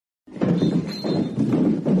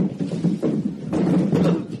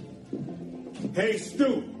Hey,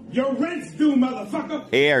 Stu, your rent's due, motherfucker.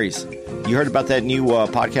 Hey, Aries, you heard about that new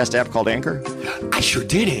podcast app called Anchor? I sure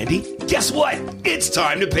did, Andy. Guess what? It's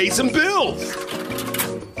time to pay some bills.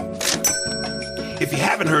 If you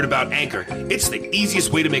haven't heard about Anchor, it's the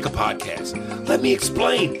easiest way to make a podcast. Let me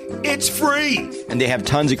explain. It's free. And they have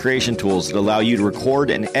tons of creation tools that allow you to record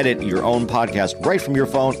and edit your own podcast right from your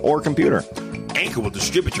phone or computer. Anchor will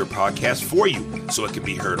distribute your podcast for you so it can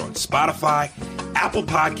be heard on Spotify, Apple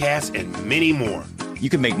Podcasts, and many more. You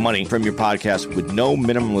can make money from your podcast with no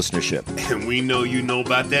minimum listenership. And we know you know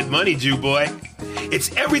about that money, Jew boy.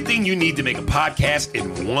 It's everything you need to make a podcast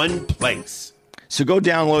in one place. So go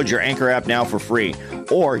download your Anchor app now for free,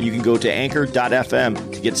 or you can go to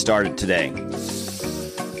anchor.fm to get started today.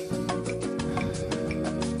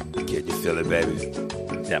 Can you feel it, baby?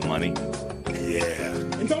 That money? Yeah.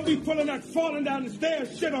 And don't be pulling that falling down the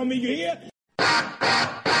stairs shit on me, you hear?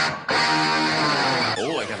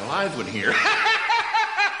 Oh, I got a live one here.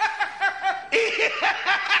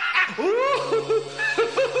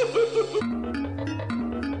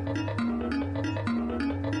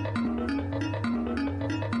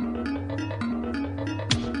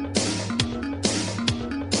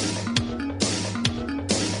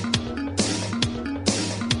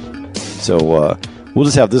 So we'll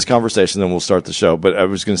just have this conversation, then we'll start the show. But I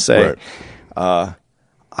was going to say,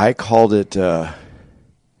 I called it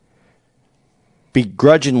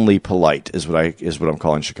begrudgingly polite is what I'm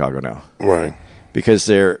calling Chicago now. Right. Because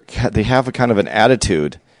they have a kind of an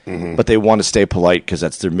attitude, but they want to stay polite because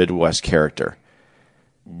that's their Midwest character.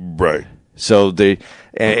 Right. So they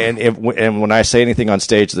and when I say anything on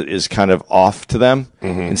stage that is kind of off to them,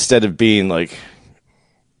 instead of being like.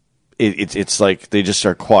 It's like they just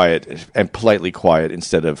are quiet and politely quiet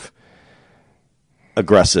instead of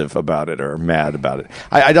aggressive about it or mad about it.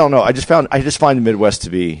 I don't know. I just find the Midwest to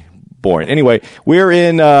be boring. Anyway, we're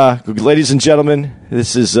in, ladies and gentlemen.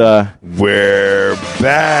 This is we're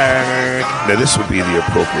back. Now this would be the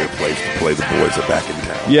appropriate place to play "The Boys Are Back in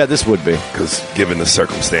Town." Yeah, this would be because given the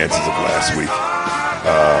circumstances of last week,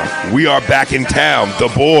 we are back in town.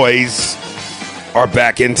 The boys are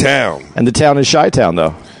back in town, and the town is Chi-Town,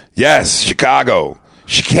 though. Yes, Chicago.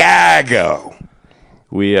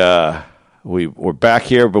 We're back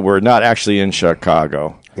here, but we're not actually in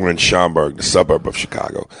Chicago. We're in Schaumburg, the suburb of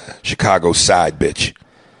Chicago. Chicago's side bitch.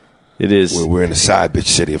 It is. We're in the side bitch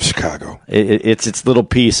city of Chicago. It's its little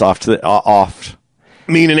piece off to the off.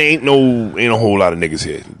 Meaning ain't a whole lot of niggas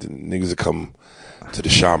here. The niggas that come to the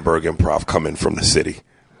Schaumburg Improv coming from the city.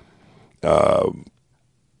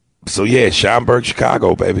 So yeah, Schaumburg,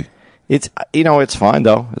 Chicago, baby. It's it's fine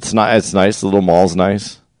though. It's not. It's nice. The little mall's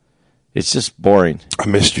nice. It's just boring. I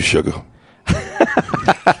missed you, sugar.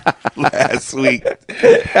 Last week,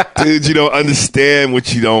 dude. You don't understand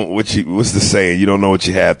what you don't. What's the saying? You don't know what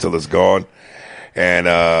you have till it's gone. And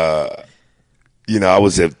I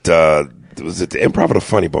was at the Improv or the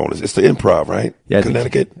Funny Bone? It's the Improv, right? Yeah,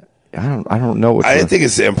 Connecticut. I don't know. What I think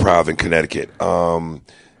it's the Improv in Connecticut,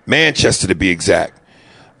 Manchester to be exact.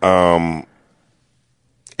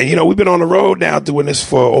 And, we've been on the road now doing this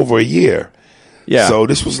for over a year. Yeah. So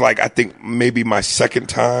this was I think maybe my second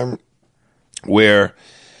time where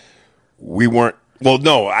we weren't. Well,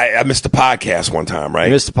 no, I missed the podcast one time, right? I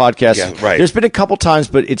missed the podcast. Yeah, right. There's been a couple times,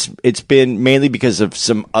 but it's been mainly because of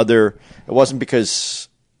some other. It wasn't because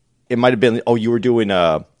it might have been. Oh, you were doing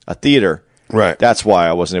a theater. Right. That's why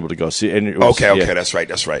I wasn't able to go see it. And it was, okay. That's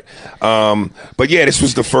right. But yeah, this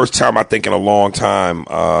was the first time I think in a long time.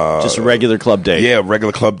 Just a regular club date. Yeah,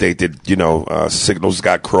 regular club date that, signals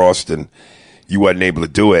got crossed and you wasn't able to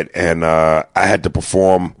do it. And I had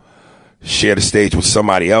to share the stage with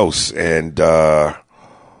somebody else. And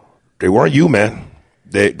they weren't you, man.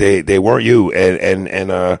 They weren't you.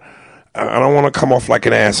 And I don't want to come off like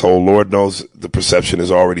an asshole. Lord knows the perception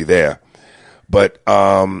is already there. But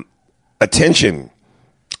attention,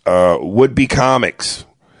 would-be comics.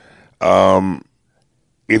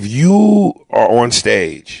 If you are on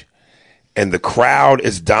stage and the crowd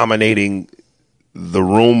is dominating the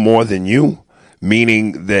room more than you,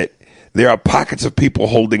 meaning that there are pockets of people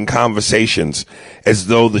holding conversations as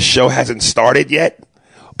though the show hasn't started yet,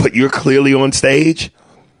 but you're clearly on stage,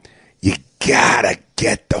 you gotta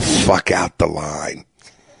get the fuck out the line.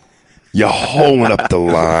 You're holding up the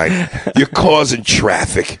line. You're causing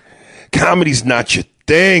traffic. Comedy's not your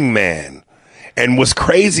thing, man. And what's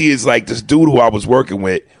crazy is this dude who I was working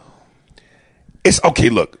with, it's okay,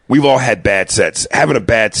 look, we've all had bad sets. Having a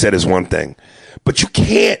bad set is one thing. But you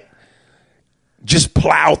can't just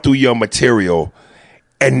plow through your material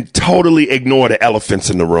and totally ignore the elephants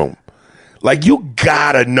in the room. You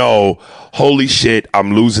gotta know, holy shit,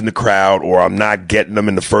 I'm losing the crowd, or I'm not getting them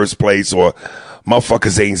in the first place, or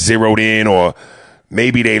motherfuckers ain't zeroed in, or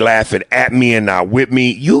maybe they laughing at me and not with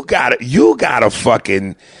me. You gotta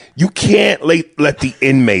fucking, you can't let the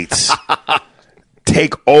inmates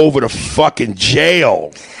take over the fucking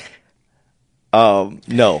jail.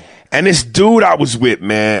 No. And this dude I was with,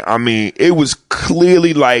 man, I mean, it was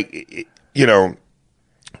clearly like, you know,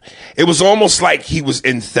 it was almost like he was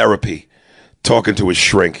in therapy talking to his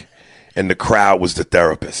shrink, and the crowd was the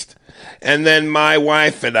therapist. And then my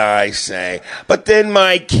wife and I say, but then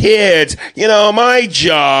my kids, you know, my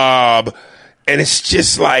job. And it's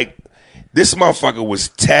just like, this motherfucker was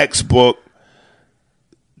textbook,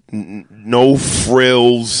 no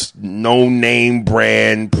frills, no name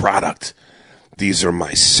brand product. These are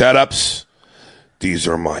my setups. These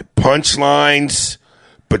are my punchlines.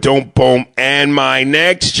 But don't boom. And my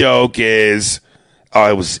next joke is,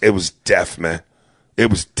 it was deaf, man. It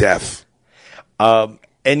was deaf.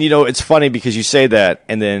 And you know, it's funny because you say that,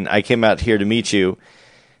 and then I came out here to meet you,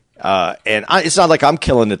 and it's not like I'm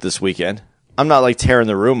killing it this weekend. I'm not like tearing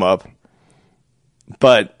the room up,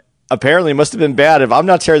 but apparently it must have been bad if I'm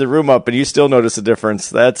not tearing the room up, and you still notice a difference.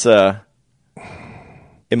 That's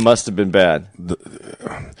it must have been bad.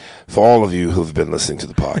 For all of you who've been listening to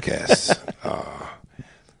the podcast,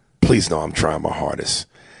 please know I'm trying my hardest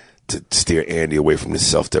to steer Andy away from this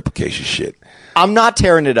self-deprecation shit. I'm not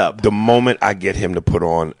tearing it up. The moment I get him to put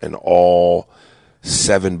on an all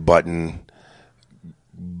 7-button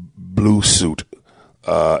blue suit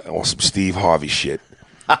on some Steve Harvey shit,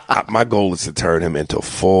 my goal is to turn him into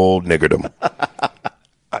full niggerdom.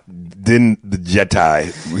 Then the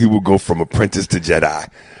Jedi, he will go from apprentice to Jedi.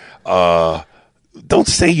 Don't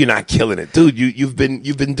say you're not killing it, dude. You've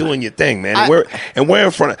been doing your thing, man. And we're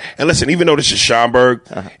in front of. And listen, even though this is Schaumburg,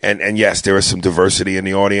 and yes, there is some diversity in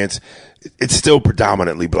the audience, it's still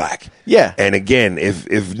predominantly black. Yeah. And again, if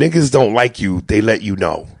niggas don't like you, they let you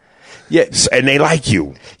know. Yeah. And they like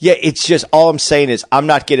you. Yeah, it's just, all I'm saying is I'm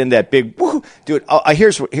not getting that big, woo, dude. I'm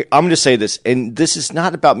going to say this, and this is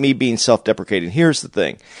not about me being self-deprecating. Here's the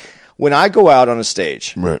thing. When I go out on a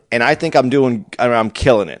stage, right, and I think I'm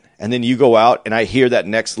killing it, and then you go out and I hear that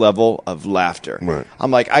next level of laughter, right, I'm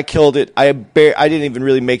like, I killed it. I didn't even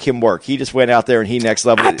really make him work. He just went out there and he next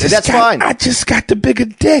leveled it. That's fine. I just got the bigger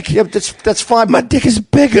dick. Yeah, that's fine. My dick is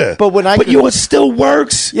bigger. But yours still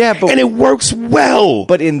works. Yeah, and it works well.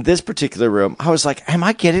 But in this particular room, I was like, am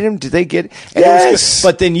I getting him? Did they get it? And yes.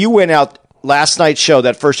 But then you went out last night's show,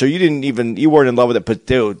 that first show, you weren't in love with it. But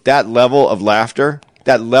dude, that level of laughter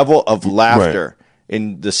right,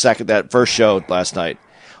 in that first show last night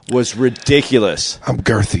was ridiculous. I'm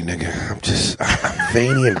girthy, nigga. I'm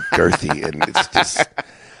veiny and girthy, and it's just,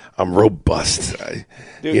 I'm robust. I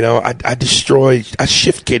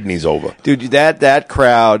shift kidneys over. Dude, that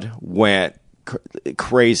crowd went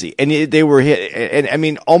crazy, and they were hit, and I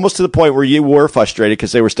mean, almost to the point where you were frustrated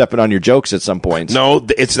because they were stepping on your jokes at some points. No,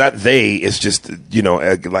 it's not they. It's just,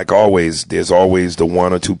 like always, there's always the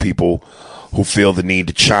one or two people who feel the need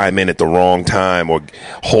to chime in at the wrong time or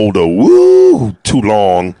hold a woo too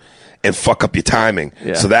long and fuck up your timing.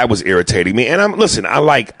 Yeah. So that was irritating me. And I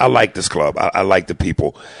like this club. I like the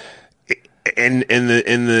people. In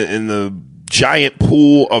the giant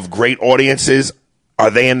pool of great audiences,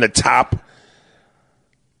 are they in the top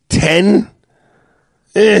 10?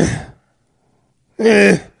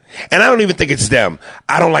 And I don't even think it's them.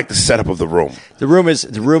 I don't like the setup of the room. The room is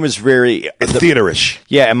very theaterish.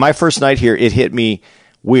 Yeah, and my first night here, it hit me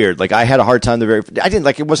weird. Like, I had a hard time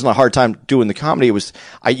it wasn't a hard time doing the comedy. It was,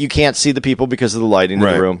 you can't see the people because of the lighting in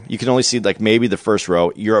the room. You can only see like maybe the first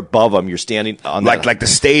row. You're above them. You're standing on like the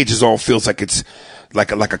stage feels like it's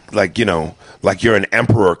like you're an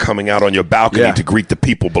emperor coming out on your balcony to greet the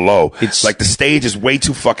people below. It's like the stage is way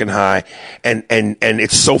too fucking high, and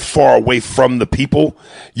it's so far away from the people.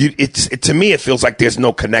 To me, it feels like there's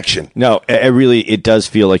no connection. No, it does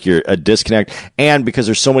feel like you're a disconnect, and because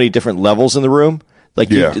there's so many different levels in the room. Like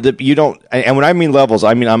you don't, and when I mean levels,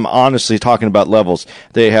 I mean I'm honestly talking about levels.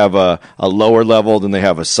 They have a lower level, then they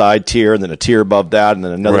have a side tier, and then a tier above that, and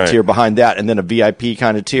then another tier behind that, and then a VIP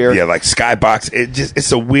kind of tier. Yeah, like Skybox.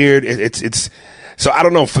 It's a weird. It's. So I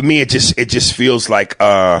don't know. For me, it just feels like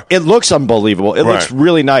it looks unbelievable. It looks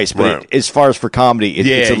really nice, but as far as for comedy,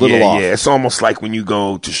 it's a little off. Yeah, it's almost like when you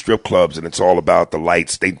go to strip clubs and it's all about the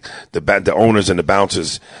lights. The owners and the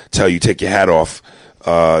bouncers tell you take your hat off.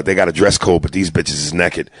 They got a dress code, but these bitches is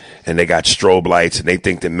naked, and they got strobe lights, and they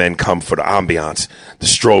think that men come for the ambiance, the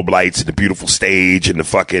strobe lights, and the beautiful stage, and the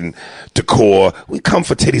fucking decor. We come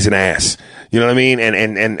for titties and ass. You know what I mean?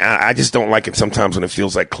 And I just don't like it sometimes when it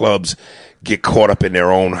feels like clubs get caught up in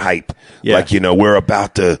their own hype. Yeah. Like, we're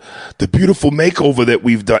about the beautiful makeover that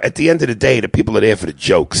we've done. At the end of the day, the people are there for the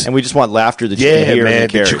jokes. And we just want laughter that you can hear man,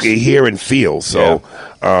 and that you can hear and feel. So,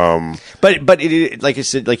 but it, like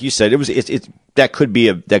you said, that could be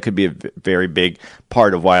a very big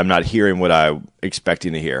part of why I'm not hearing what I'm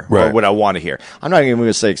expecting to hear or what I want to hear. I'm not even going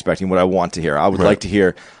to say expecting what I want to hear. I would like to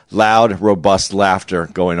hear loud, robust laughter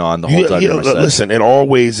going on the whole time. Listen, it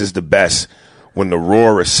always is the best when the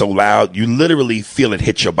roar is so loud, you literally feel it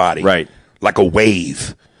hit your body. Right. Like a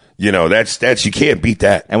wave. That's you can't beat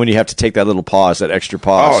that. And when you have to take that little pause, that extra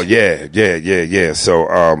pause. Oh, yeah.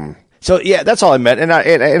 So yeah, that's all I meant, and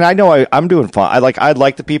I know I'm doing fine. I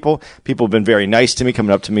like the people. People have been very nice to me,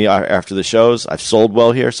 coming up to me after the shows. I've sold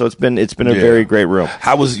well here, so it's been a very great room.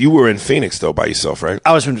 You were in Phoenix though by yourself, right?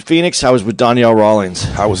 I was in Phoenix. I was with Danielle Rawlings.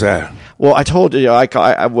 How was that? Well, I told you, we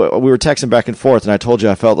were texting back and forth, and I told you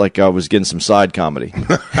I felt like I was getting some side comedy.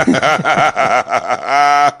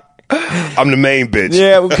 I'm the main bitch.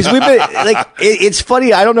 Yeah, because we've been it's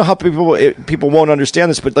funny. I don't know how people won't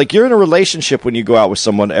understand this, but you're in a relationship when you go out with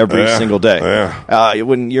someone every single day. Yeah.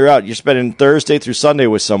 When you're out, you're spending Thursday through Sunday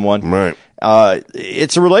with someone. Right.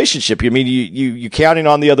 It's a relationship. I mean, you counting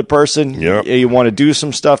on the other person. Yep. You want to do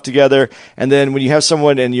some stuff together, and then when you have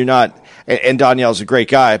someone and you're not. And Danielle's a great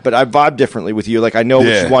guy, but I vibe differently with you. Like I know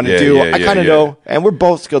what you want to do. I kind of know, and we're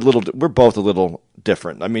both a little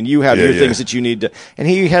different. I mean, you have your things that you need to, and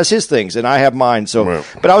he has his things, and I have mine. So,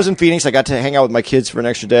 but I was in Phoenix. I got to hang out with my kids for an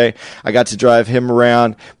extra day. I got to drive him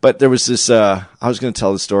around. But there was this. I was going to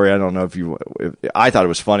tell the story. I don't know if I thought it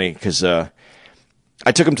was funny because.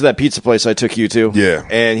 I took him to that pizza place I took you to. Yeah.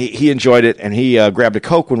 And he enjoyed it, and he grabbed a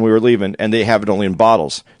Coke when we were leaving, and they have it only in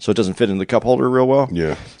bottles, so it doesn't fit in the cup holder real well.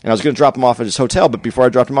 Yeah. And I was going to drop him off at his hotel, but before I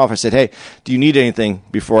dropped him off, I said, hey, do you need anything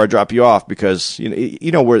before I drop you off? Because,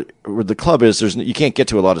 you know where the club is, you can't get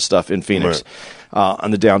to a lot of stuff in Phoenix.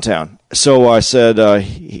 On the downtown. So I said,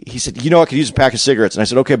 he said, I could use a pack of cigarettes. And I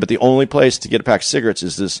said, okay, but the only place to get a pack of cigarettes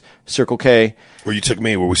is this Circle K. Where you took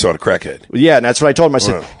me, where we saw the crackhead. Yeah, and that's what I told him. I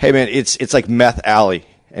said, hey, man, it's like Meth Alley.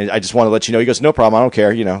 And I just want to let you know. He goes, no problem. I don't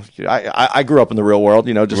care. I grew up in the real world,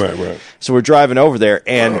 Right. So we're driving over there.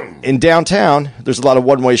 And in downtown, there's a lot of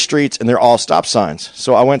one-way streets, and they're all stop signs.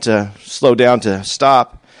 So I went to slow down to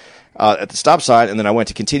stop at the stop sign, and then I went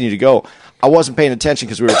to continue to go. I wasn't paying attention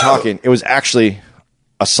because we were talking. It was actually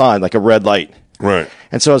a sign, like a red light. Right.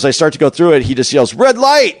 And so as I start to go through it, he just yells, red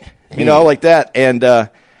light, like that. And I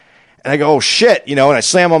go, oh, shit, and I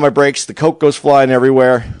slam on my brakes. The Coke goes flying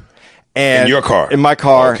everywhere. And in your car? In my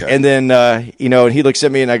car. Okay. And then, and he looks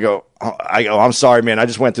at me and I go, I'm sorry, man. I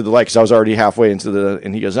just went through the light because I was already halfway into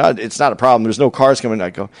and he goes, no, it's not a problem. There's no cars coming. I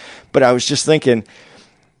go, but I was just thinking,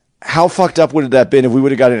 how fucked up would it have been if we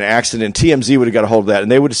would have got in an accident? TMZ would have got a hold of that,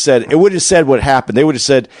 and they would have said what happened. They would have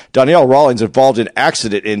said Danielle Rawlings involved in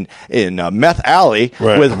accident in Meth Alley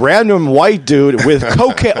with random white dude with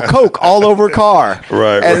coke all over car.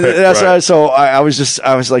 Right. And that's so I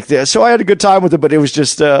was like, so I had a good time with it, but it was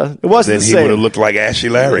just it wasn't the same. Then he would have looked like Ashley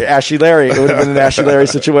Larry. Ashley Larry. It would have been an Ashley Larry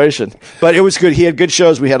situation, but it was good. He had good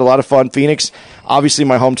shows. We had a lot of fun. Phoenix, obviously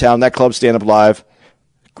my hometown. That club, Stand Up Live,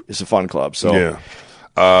 is a fun club. So. Yeah.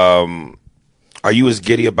 Are you as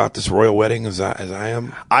giddy about this royal wedding as I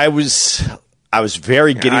am? I was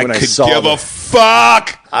very giddy when I saw it. I could give a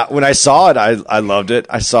fuck. When I saw it, I loved it.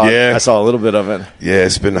 I saw a little bit of it. Yeah,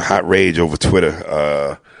 it's been a hot rage over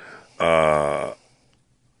Twitter.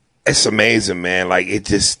 It's amazing, man. Like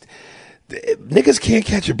niggas can't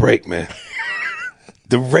catch a break, man.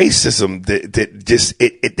 The racism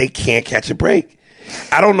that they can't catch a break.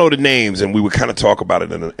 I don't know the names, and we would kind of talk about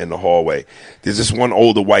it in the hallway. There's this one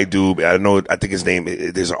older white dude. I think his name.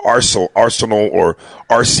 There's an Arsenal or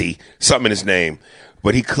RC, something in his name,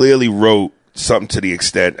 but he clearly wrote something to the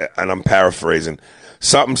extent, and I'm paraphrasing,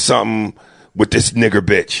 something with this nigger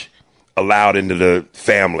bitch allowed into the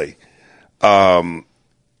family. And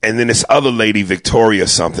then this other lady, Victoria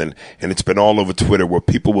something, and it's been all over Twitter where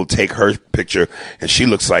people will take her picture, and she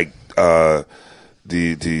looks like the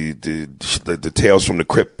Tales from the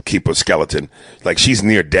Crypt Keeper skeleton, like she's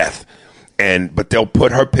near death, but they'll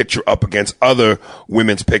put her picture up against other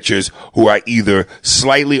women's pictures who are either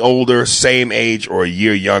slightly older, same age, or a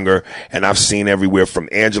year younger. And I've seen everywhere from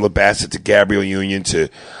Angela Bassett to Gabrielle Union to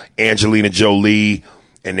Angelina Jolie,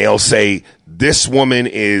 and they'll say this woman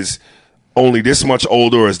is only this much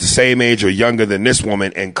older or is the same age or younger than this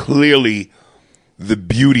woman, and clearly the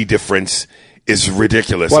beauty difference is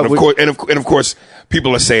ridiculous. Well, and of course,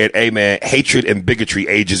 people are saying, "Hey, man, hatred and bigotry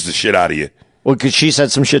ages the shit out of you." Well, because she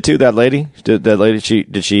said some shit too. That lady,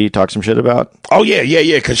 did she talk some shit about? Oh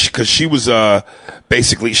yeah. Because she was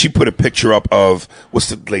basically, she put a picture up of, what's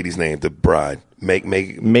the lady's name? The bride,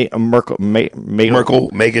 Meghan Merkel,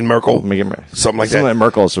 something like that.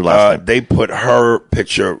 Merkel's her last name. They put her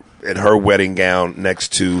picture in her wedding gown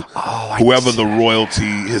next to whoever the royalty,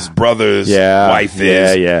 his brother's wife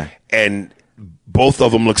is. Yeah. And both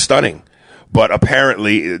of them look stunning. But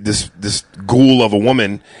apparently, this ghoul of a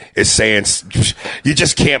woman is saying you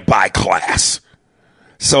just can't buy class.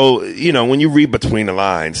 So, you know, when you read between the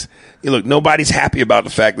lines, look, nobody's happy about the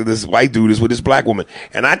fact that this white dude is with this black woman.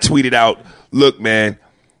 And I tweeted out, look, man,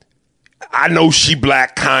 I know she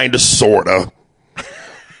black, kind of, sort of.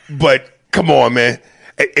 But come on, man.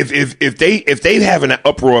 If they have an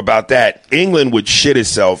uproar about that, England would shit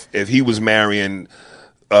itself if he was marrying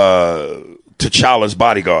T'Challa's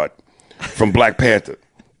bodyguard from Black Panther,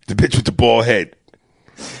 the bitch with the bald head.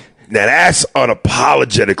 Now that's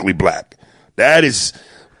unapologetically black. That is,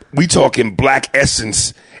 we talking black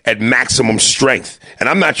essence at maximum strength. And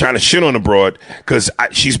I'm not trying to shit on the broad because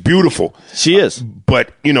she's beautiful. She is.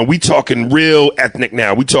 But, you know, we talking real ethnic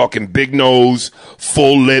now. We talking big nose,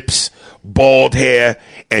 full lips, bald hair,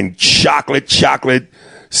 and chocolate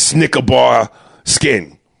Snicker bar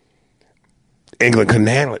skin. England couldn't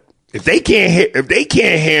handle it. If they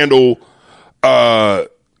can't handle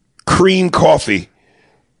cream coffee,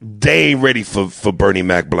 they ain't ready for Bernie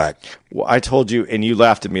Mac Black. Well, I told you, and you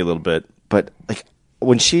laughed at me a little bit, but like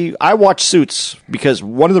I watched Suits because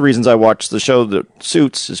one of the reasons I watched the show, the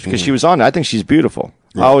Suits, is because she was on it. I think she's beautiful.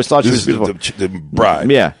 I always thought she was beautiful. The bride.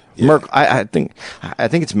 Yeah. Merkel. I think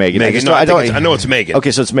it's Meghan. I know it's Meghan.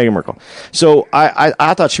 Okay, so it's Meghan Merkel. So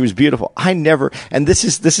I thought she was beautiful. I never, and this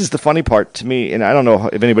is the funny part to me, and I don't know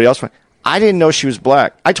if anybody else. I didn't know she was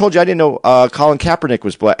black. I told you I didn't know Colin Kaepernick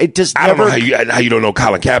was black. It just I don't know how you don't know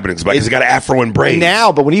Colin Kaepernick's black. He's got an afro and braids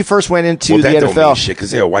now, but when he first went into the that NFL, don't mean shit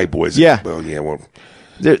because they're white boys. Yeah. Well, yeah. Well.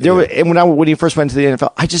 And when he first went to the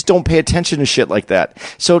NFL, I just don't pay attention to shit like that.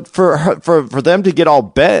 So for them to get all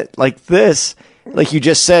bent like this, like you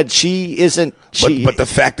just said, she isn't. But the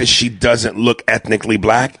fact that she doesn't look ethnically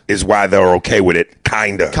black is why they're okay with it.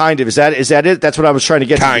 Kind of. Is that it? That's what I was trying to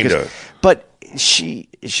get to. Kind of. But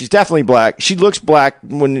she's definitely black. She looks black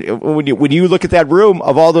when you look at that room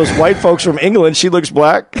of all those white folks from England. She looks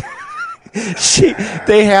black.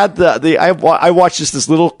 They had I watched this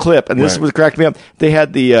little clip, and this was cracking me up. They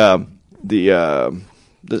had the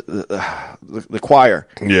choir.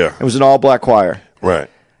 Yeah, it was an all black choir. Right.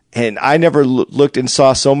 And I never looked and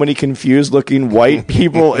saw so many confused looking white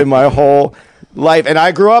people in my whole life. And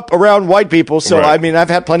I grew up around white people, so I mean, I've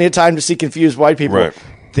had plenty of time to see confused white people. Right.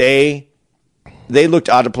 They looked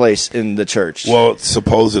out of place in the church. Well,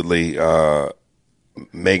 supposedly,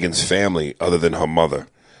 Meghan's family, other than her mother,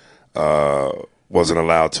 wasn't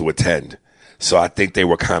allowed to attend. So I think they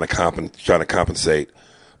were kind of trying to compensate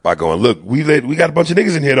by going, look, we got a bunch of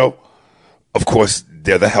niggas in here, though. Of course,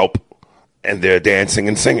 they're the help, and they're dancing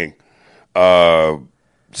and singing.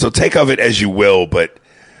 So take of it as you will, but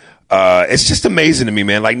it's just amazing to me,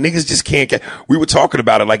 man. Like, niggas just can't get... We were talking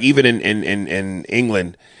about it, like, even in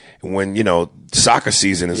England, when, you know, soccer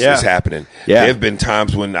season is happening. Yeah. There have been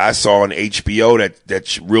times when I saw on HBO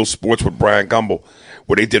that Real Sports with Brian Gumbel,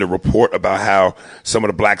 where they did a report about how some of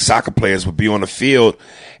the black soccer players would be on the field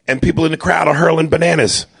and people in the crowd are hurling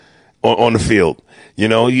bananas on the field. You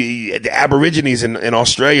know, the Aborigines in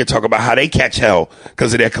Australia talk about how they catch hell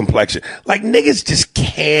because of their complexion. Like, niggas just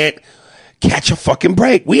can't catch a fucking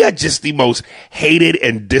break. We are just the most hated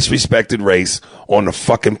and disrespected race on the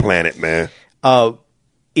fucking planet, man. When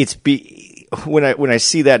I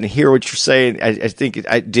see that and hear what you're saying, I think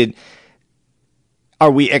I did. Are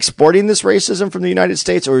we exporting this racism from the United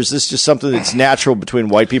States, or is this just something that's natural between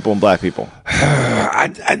white people and black people?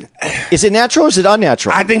 Is it natural or is it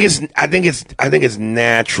unnatural? I think it's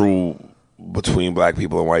natural between black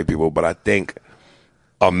people and white people, but I think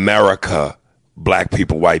America, black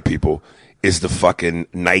people, white people, is the fucking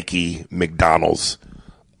Nike, McDonald's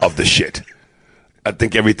of the shit. I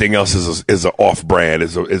think everything else is a off brand,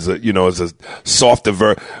 is a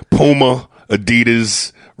softer Puma,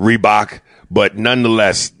 Adidas, Reebok. But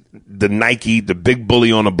nonetheless, the Nike, the big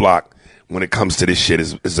bully on the block when it comes to this shit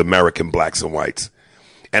is American blacks and whites.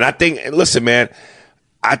 And I think, listen, man,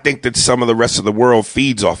 I think that some of the rest of the world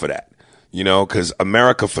feeds off of that, you know, because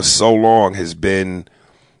America for so long has been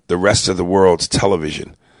the rest of the world's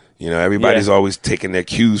television. You know, everybody's always taking their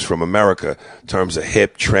cues from America in terms of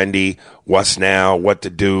hip, trendy, what's now, what to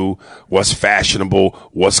do, what's fashionable,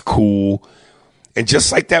 what's cool. And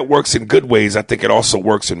just like that works in good ways, I think it also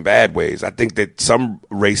works in bad ways. I think that some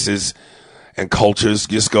races and cultures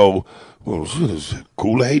just go, well, it's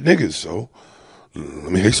cool to hate niggas, so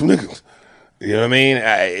let me hate some niggas. You know what I mean?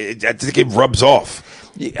 I think it rubs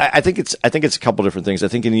off. I think it's a couple different things. I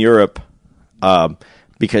think in Europe,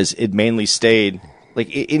 because it mainly stayed like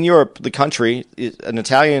in Europe, the country, an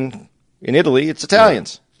Italian in Italy, it's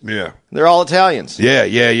Italians. Yeah. They're all Italians. Yeah.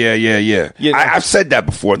 I've said that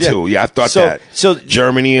before, too. Yeah, I thought that. So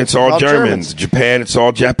Germany, it's all Germans. Japan, it's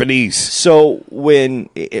all Japanese. So when,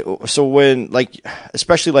 like,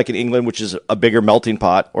 especially like in England, which is a bigger melting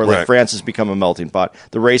pot, or like France has become a melting pot,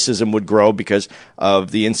 the racism would grow because of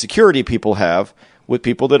the insecurity people have with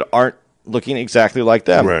people that aren't looking exactly like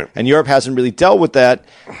them. Right. And Europe hasn't really dealt with that.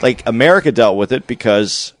 Like America dealt with it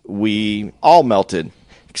because we all melted,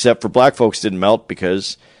 except for black folks didn't melt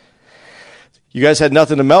because you guys had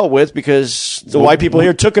nothing to melt with because the white people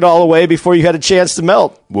here took it all away before you had a chance to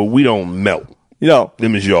melt. Well, we don't melt. You know.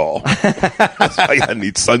 Them is y'all. That's why y'all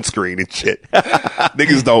need sunscreen and shit.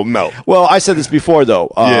 Niggas don't melt. Well, I said this before, though.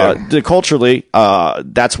 Culturally,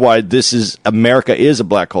 that's why America is a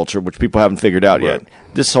black culture, which people haven't figured out yet.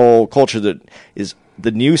 This whole culture that is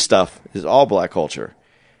the new stuff is all black culture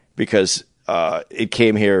because it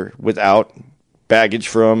came here without baggage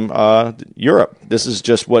from Europe. This is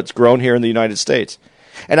just what's grown here in the United States.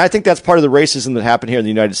 And I think that's part of the racism that happened here in the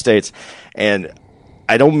United States. And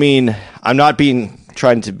I'm not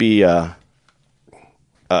trying to be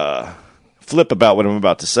flip about what I'm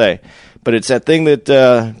about to say, but it's that thing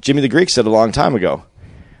that Jimmy the Greek said a long time ago,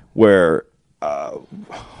 where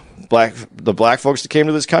the black folks that came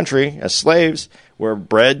to this country as slaves were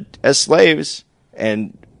bred as slaves,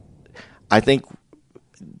 and I think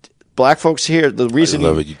black folks here, the reason I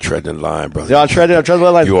love it. You treading the line, brother. Yeah, I'm treading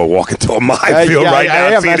the line. You are walking to a minefield right now.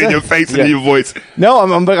 I see it in your face and in your voice. No,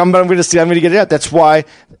 I'm going to get it out. That's why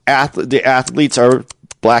the athletes are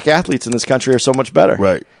black athletes in this country are so much better,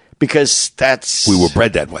 right? Because we were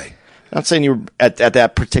bred that way. I'm not saying you were at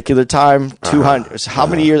that particular time. 200. How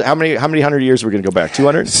many years? How many hundred years are we going to go back?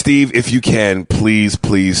 200. Steve, if you can, please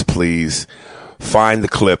find the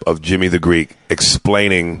clip of Jimmy the Greek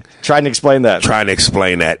trying to explain that.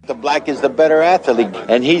 The black is the better athlete,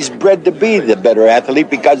 and he's bred to be the better athlete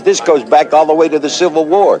because this goes back all the way to the Civil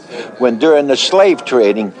War, when during the slave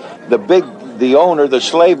trading, the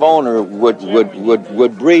slave owner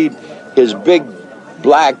would breed his big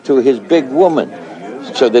black to his big woman,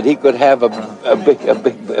 so that he could have a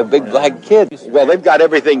big black kid. Well, they've got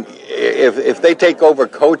everything. If they take over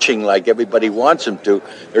coaching like everybody wants them to,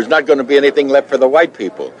 there's not going to be anything left for the white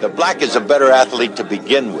people. The black is a better athlete to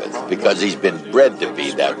begin with because he's been bred to be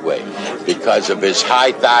that way, because of his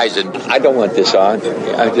high thighs. And I don't want this on.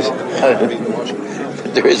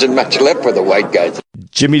 There isn't much left for the white guys.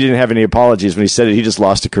 Jimmy didn't have any apologies when he said it. He just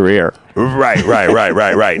lost a career.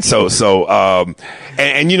 Right. So,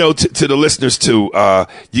 and you know, to the listeners too,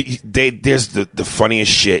 there's the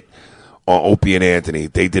funniest shit on Opie and Anthony.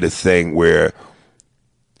 They did a thing where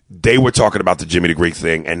they were talking about the Jimmy the Greek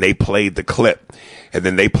thing, and they played the clip, and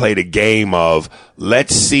then they played a game of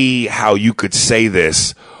let's see how you could say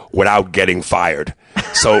this without getting fired.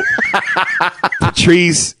 So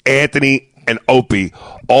Patrice, Anthony, and Opie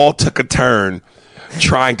all took a turn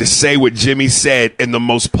trying to say what Jimmy said in the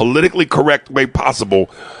most politically correct way possible,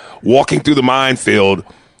 walking through the minefield.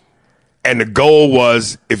 And the goal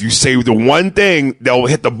was, if you say the one thing, they'll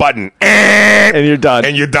hit the button. And you're done.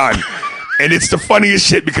 And it's the funniest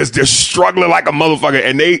shit because they're struggling like a motherfucker,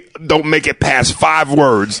 and they don't make it past 5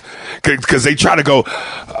 words because they try to go,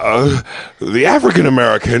 the African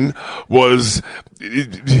American was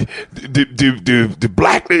the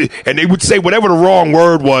black, and they would say whatever the wrong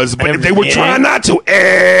word was, but if they were trying not to,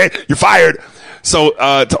 you're fired. So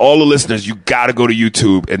to all the listeners, you got to go to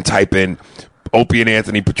YouTube and type in Opie and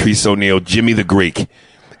Anthony, Patrice O'Neal, Jimmy the Greek.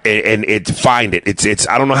 And find it. It's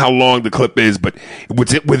I don't know how long the clip is, but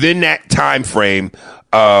within that time frame,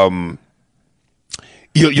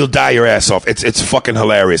 you'll die your ass off. It's fucking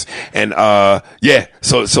hilarious. And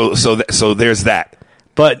so there's that.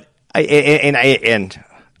 But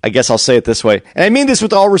I guess I'll say it this way, and I mean this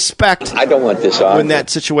with all respect. I don't want this on. When that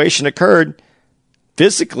situation occurred,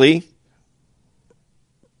 physically,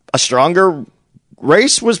 a stronger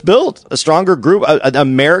race was built, a stronger group, an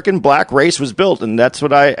American black race was built, and that's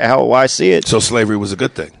how I see it. So slavery was a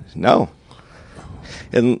good thing? No,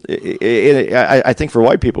 and I think for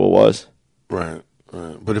white people it was. Right.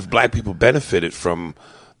 But if black people benefited from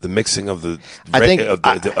the mixing of the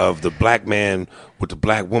black man with the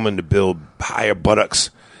black woman to build higher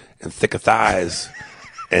buttocks and thicker thighs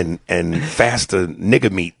and faster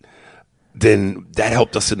nigger meat, then that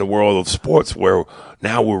helped us in the world of sports, where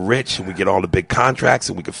now we're rich and we get all the big contracts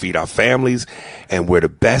and we can feed our families and we're the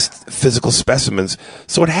best physical specimens.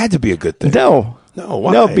 So it had to be a good thing. No,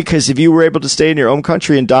 why? No, because if you were able to stay in your own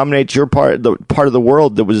country and dominate your part of the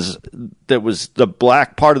world that was the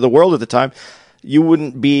black part of the world at the time, you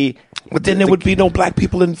wouldn't be. But then there would be no black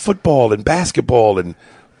people in football and basketball and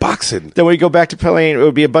boxing. Then when you go back to playing, it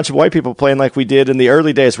would be a bunch of white people playing like we did in the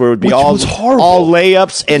early days, where it would be all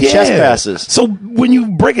layups and chest passes. So when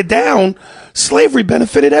you break it down, slavery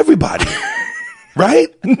benefited everybody. Right?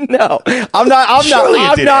 No, I'm not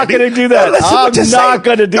going to do that. I'm not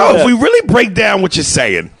going to do that. If we really break down what you're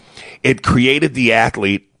saying, it created the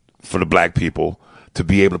athlete for the black people to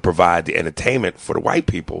be able to provide the entertainment for the white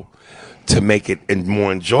people to make it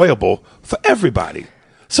more enjoyable for everybody.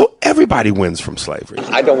 So everybody wins from slavery.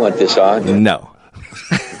 I don't want this on. No.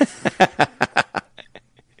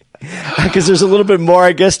 Because there's a little bit more,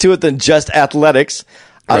 I guess, to it than just athletics.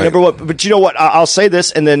 Right. But you know what? I'll say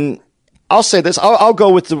this, and then I'll say this. I'll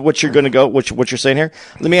go with what you're going to go, what you're saying here.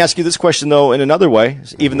 Let me ask you this question, though, in another way.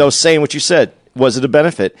 Even though saying what you said, was it a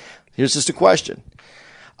benefit? Here's just a question.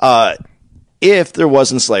 If there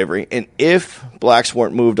wasn't slavery, and if blacks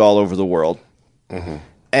weren't moved all over the world, and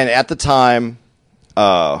at the time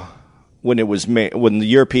when the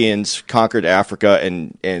Europeans conquered Africa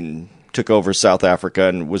and took over South Africa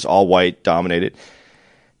and was all white dominated,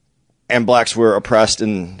 and blacks were oppressed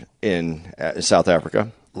in South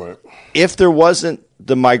Africa. Right. If there wasn't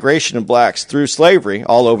the migration of blacks through slavery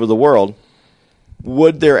all over the world,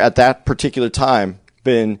 would there at that particular time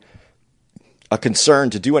been a concern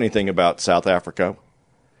to do anything about South Africa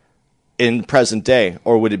in present day,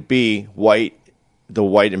 or would it be the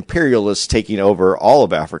white imperialists taking over all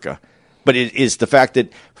of Africa? But it is the fact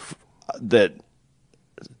that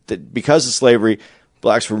because of slavery,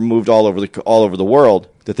 blacks were moved all over the world,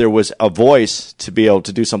 that there was a voice to be able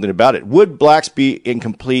to do something about it. Would blacks be in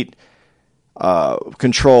complete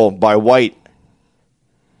control by white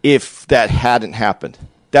if that hadn't happened?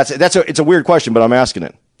 It's a weird question, but I'm asking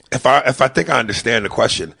it. If I think I understand the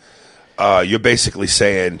question, you're basically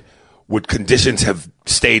saying, would conditions have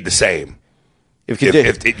stayed the same?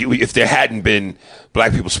 If there hadn't been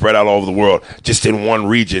black people spread out all over the world, just in one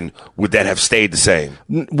region, would that have stayed the same?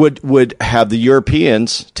 Would have the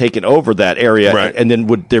Europeans taken over that area, right, and then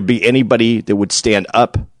would there be anybody that would stand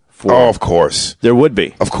up for? Oh, of course, there would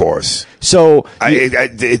be. Of course. So I think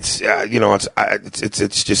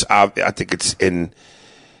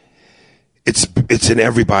it's in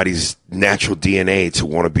everybody's natural DNA to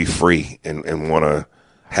want to be free and want to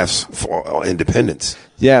have independence.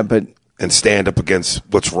 Yeah, but. And stand up against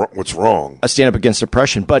what's wrong. Stand up against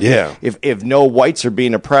oppression. But yeah, if no whites are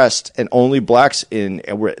being oppressed and only blacks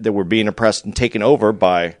that were being oppressed and taken over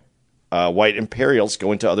by white imperials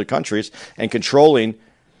going to other countries and controlling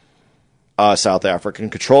South Africa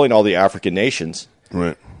and controlling all the African nations,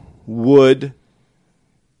 right? Would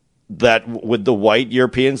the white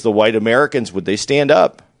Europeans, the white Americans, would they stand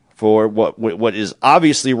up for what is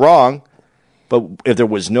obviously wrong? But if there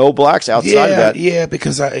was no blacks outside of that, yeah,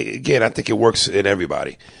 because I think it works in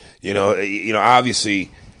everybody. Obviously,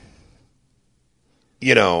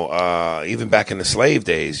 even back in the slave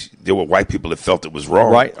days, there were white people that felt it was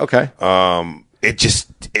wrong. Right. Okay.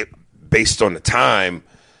 It based on the time,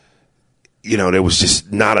 there was just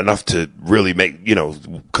not enough to really make,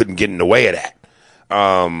 couldn't get in the way of that.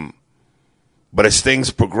 But as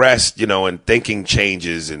things progressed, and thinking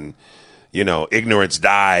changes, and ignorance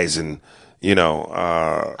dies, and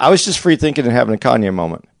I was just free thinking and having a Kanye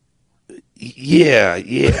moment. Yeah.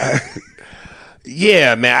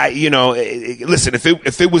 Yeah, man. Listen, if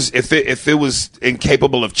it was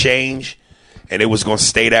incapable of change and it was going to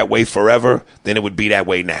stay that way forever, then it would be that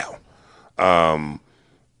way now.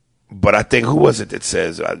 But I think, who was it that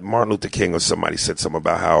says, Martin Luther King or somebody said something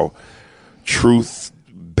about how truth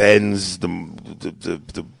bends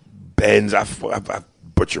the bends. I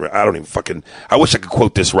butcher it. I don't even fucking. I wish I could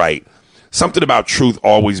quote this right. Something about truth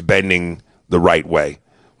always bending the right way.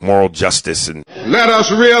 Moral justice. And let us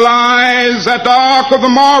realize that the arc of the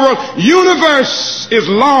moral universe is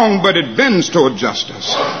long, but it bends toward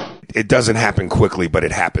justice. It doesn't happen quickly, but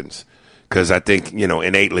it happens. Because I think,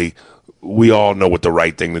 innately, we all know what the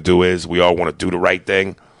right thing to do is. We all want to do the right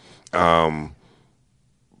thing.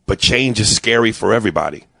 But change is scary for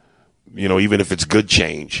everybody. Even if it's good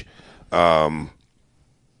change.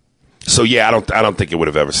 So yeah, I don't think it would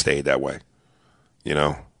have ever stayed that way,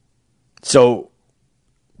 So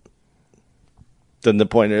then the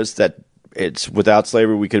point is that it's without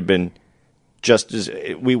slavery we could have been just as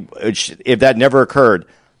if that never occurred,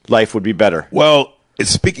 life would be better. Well, it's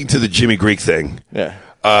speaking to the Jimmy Greek thing. Yeah.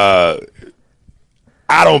 I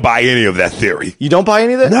don't buy any of that theory. You don't buy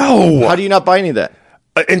any of that? No. How do you not buy any of that?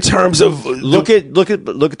 In terms of look at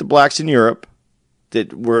the blacks in Europe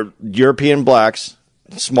that were European blacks,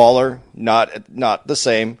 smaller, not the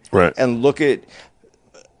same, right? And look at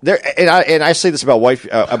there, and I say this about white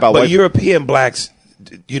European blacks.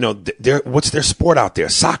 You know, what's their sport out there?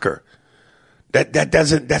 Soccer.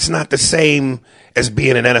 That's not the same as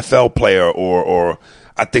being an NFL player or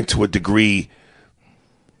I think to a degree.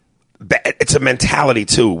 It's a mentality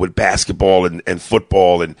too with basketball and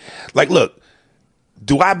football and like, look.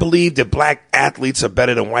 Do I believe that black athletes are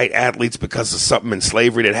better than white athletes because of something in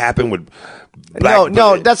slavery that happened with black?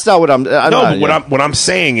 No, that's not what I'm. What I'm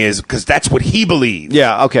saying is because that's what he believed.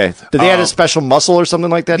 Yeah, okay. Did they have a special muscle or something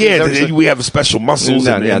like that? Yeah, we have a special muscles.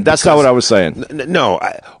 That's not what I was saying. No,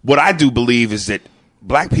 what I do believe is that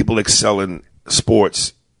black people excel in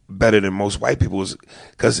sports better than most white people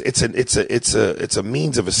because it's a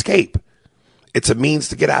means of escape. It's a means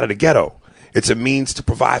to get out of the ghetto. It's a means to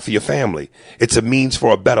provide for your family. It's a means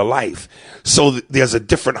for a better life. So there's a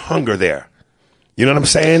different hunger there. You know what I'm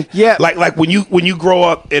saying? Yeah. Like when you grow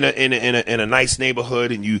up in a nice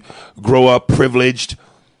neighborhood and you grow up privileged,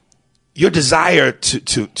 your desire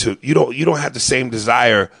to you don't have the same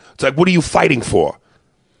desire. It's like, what are you fighting for?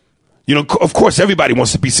 You know, of course, everybody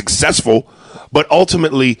wants to be successful, but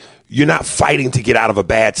ultimately, you're not fighting to get out of a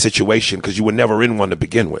bad situation because you were never in one to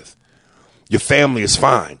begin with. Your family is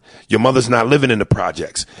fine. Your mother's not living in the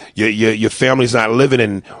projects. Your family's not living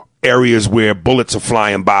in areas where bullets are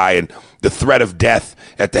flying by and the threat of death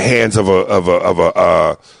at the hands of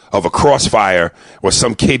a crossfire or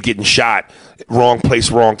some kid getting shot, wrong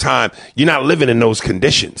place, wrong time. You're not living in those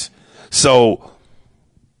conditions. So,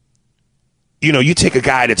 you know, you take a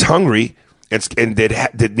guy that's hungry and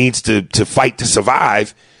that needs to fight to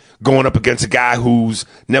survive, going up against a guy who's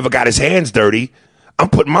never got his hands dirty. I'm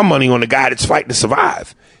putting my money on the guy that's fighting to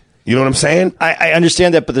survive. You know what I'm saying? I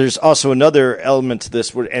understand that, but there's also another element to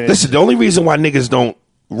this. Listen, the only reason why niggas don't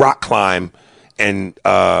rock climb and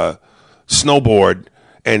snowboard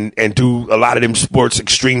and do a lot of them sports,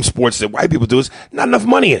 extreme sports that white people do is not enough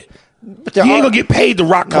money in it. But you ain't gonna get paid to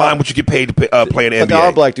rock climb what you get paid to play in the NBA. But there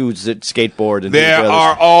are black dudes that skateboard. And there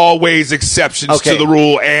are always exceptions to the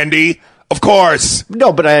rule, Andy. Of course.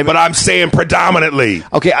 No, but I'm saying predominantly.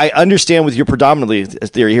 Okay, I understand with your predominantly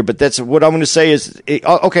theory here, but that's what I'm going to say is,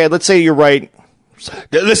 okay, let's say you're right.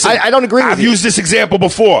 Listen, I don't agree with you. I've used this example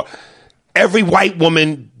before. Every white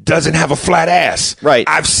woman doesn't have a flat ass. Right.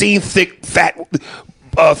 I've seen thick, fat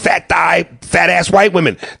thigh, fat ass white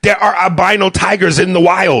women. There are albino tigers in the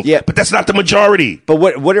wild. Yeah. But that's not the majority. But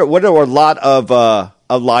what are a lot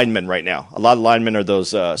of linemen right now? A lot of linemen are those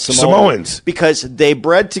Samoans because they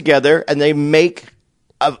bred together and they make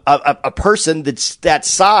a person that's that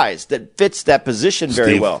size that fits that position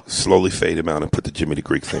very well. Slowly fade him out and put the Jimmy the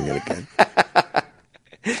Greek thing in again.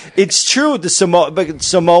 It's true. But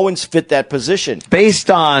Samoans fit that position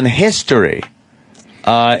based on history.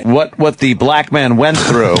 What the black man went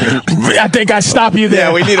through. I think I stop you there.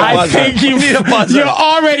 Yeah, we need a buzzer. I think we need a buzzer. You're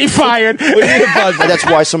already fired. We need a buzzer. That's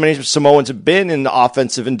why so many Samoans have been in the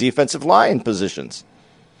offensive and defensive line positions.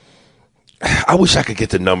 I wish I could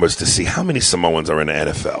get the numbers to see how many Samoans are in the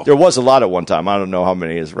NFL. There was a lot at one time. I don't know how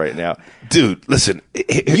many is right now. Dude, listen.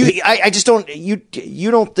 I just don't.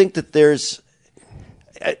 You don't think that there's.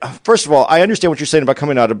 First of all, I understand what you're saying about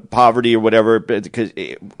coming out of poverty or whatever, because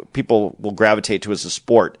people will gravitate to it as a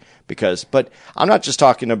sport. But I'm not just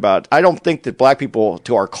talking about. I don't think that black people,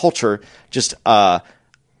 to our culture, just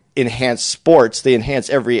enhance sports. They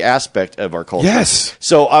enhance every aspect of our culture. Yes.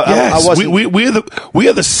 So I wasn't. We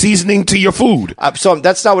are the seasoning to your food. So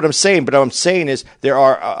that's not what I'm saying. But what I'm saying is there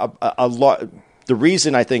are a lot. The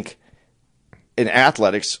reason I think in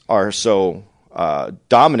athletics are so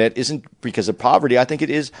dominant isn't because of poverty. I think it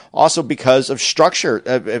is also because of structure,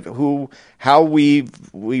 of how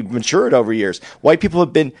we've matured over years. White people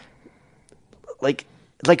have been like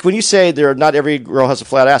when you say not every girl has a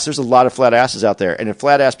flat ass, there's a lot of flat asses out there, and if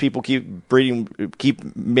flat ass people keep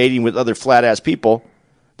mating with other flat ass people,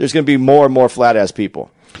 there's going to be more and more flat ass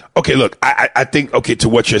people. Okay, look, I think to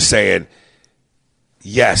what you're saying,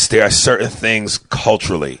 yes, there are certain things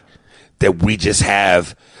culturally that we just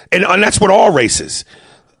have. And that's what all races,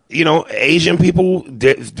 you know, Asian people,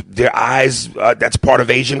 their eyes, that's part of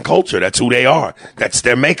Asian culture. That's who they are. That's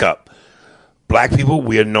their makeup. Black people,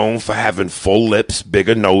 we are known for having full lips,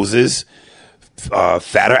 bigger noses,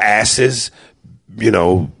 fatter asses, you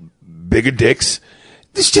know, bigger dicks.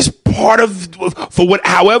 It's just part of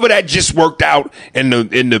however that just worked out in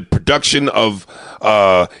the production of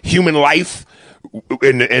human life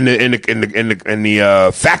in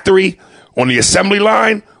the factory. On the assembly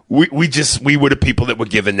line, we were the people that were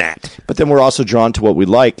given that. But then we're also drawn to what we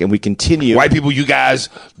like, and we continue. White people, you guys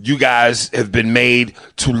have been made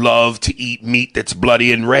to love to eat meat that's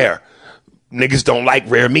bloody and rare. Niggas don't like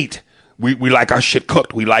rare meat. We like our shit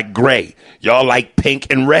cooked. We like gray. Y'all like pink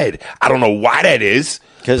and red. I don't know why that is,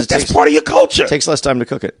 because that's part of your culture. It takes less time to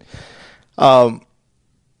cook it. I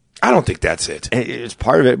don't think that's it. It's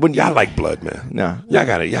part of it. Y'all like blood, man. No, y'all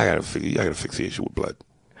got a fixation with blood.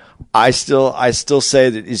 I still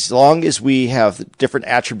say that as long as we have different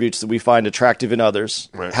attributes that we find attractive in others,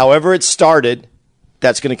 right. However it started,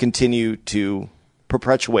 that's going to continue to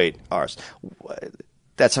perpetuate ours.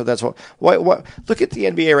 That's what. Look at the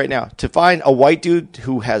NBA right now. To find a white dude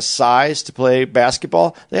who has size to play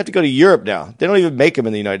basketball, they have to go to Europe now. They don't even make them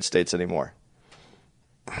in the United States anymore.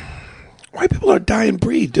 White people are a dying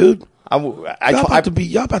breed, dude. Y'all about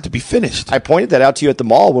to be finished. I pointed that out to you at the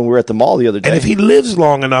mall when we were at the mall the other day. And if he lives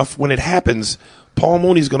long enough, when it happens, Paul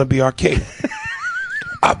Mooney's going to be our king.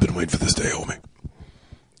 I've been waiting for this day, homie.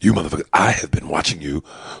 You motherfucker, I have been watching you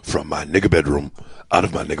from my nigga bedroom out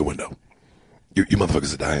of my nigga window. You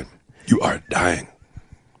motherfuckers are dying. You are dying.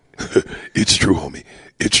 It's true, homie.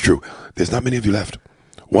 It's true. There's not many of you left.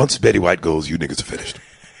 Once Betty White goes, you niggas are finished.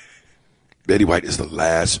 Betty White is the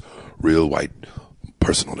last real white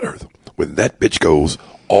person on earth. When that bitch goes,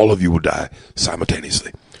 all of you will die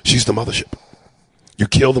simultaneously. She's the mothership. You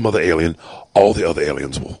kill the mother alien, all the other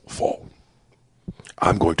aliens will fall.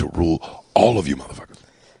 I'm going to rule all of you motherfuckers.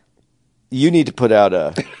 You need to put out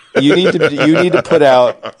a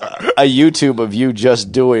YouTube of you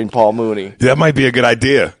just doing Paul Mooney. That might be a good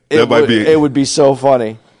idea. It would be so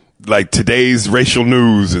funny. Like today's racial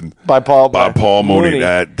news and by Paul Mooney.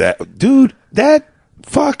 That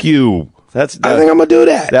fuck you. I think I'm gonna do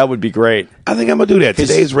that. That would be great. I think I'm gonna do that.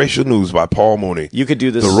 Today's racial news by Paul Mooney. You could do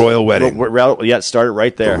this. The royal wedding. Yeah, start it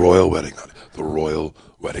right there. The royal wedding. The royal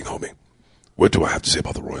wedding, homie. What do I have to say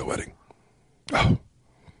about the royal wedding? Oh,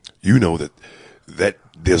 you know that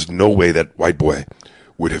there's no way that white boy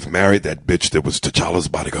would have married that bitch that was T'Challa's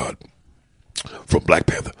bodyguard from Black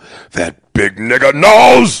Panther. That big nigga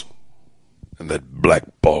nose and that black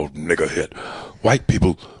bald nigga head. White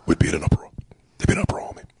people would be in an uproar. They'd be in an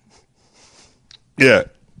uproar, homie. Yeah,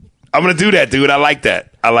 I'm gonna do that, dude. I like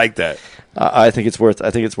that. I think it's worth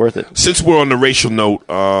it. Since we're on the racial note,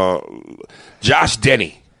 Josh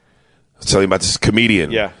Denny. I'll tell you about this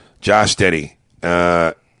comedian. Yeah, Josh Denny.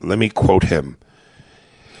 Let me quote him.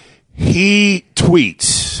 He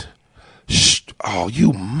tweets, "Oh,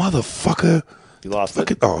 you motherfucker! You lost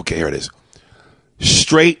it. Oh, okay, here it is.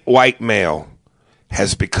 Straight white male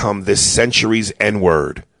has become this century's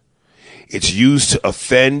N-word. It's used to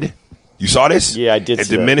offend." You saw this? Yeah, I did. And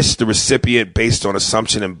diminish the recipient based on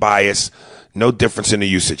assumption and bias. No difference in the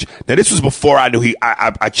usage. Now, this was before I knew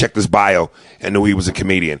I checked his bio and knew he was a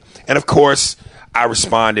comedian. And of course, I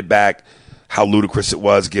responded back how ludicrous it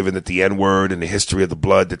was, given that the N-word and the history of the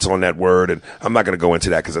blood that's on that word. And I'm not going to go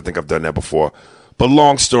into that because I think I've done that before. But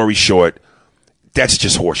long story short, that's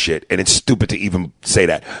just horseshit, and it's stupid to even say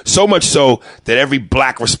that. So much so that every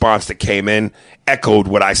black response that came in echoed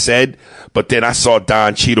what I said. But then I saw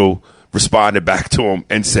Don Cheadle responded back to him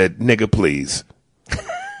and said, "Nigga, please."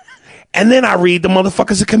 And then I read the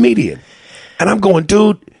motherfucker's a comedian. And I'm going,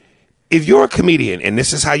 dude, if you're a comedian and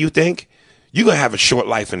this is how you think, you're going to have a short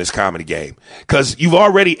life in this comedy game. Because you've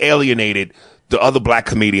already alienated the other black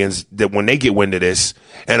comedians that when they get wind of this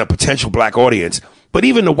and a potential black audience. But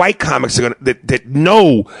even the white comics are gonna, that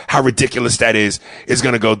know how ridiculous that is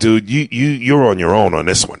going to go, dude, you're on your own on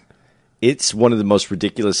this one. It's one of the most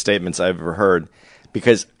ridiculous statements I've ever heard.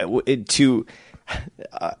 Because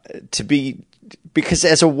because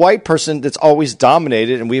as a white person that's always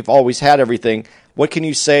dominated and we've always had everything, what can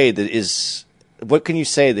you say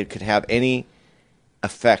that could have any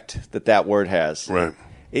effect that word has? Right.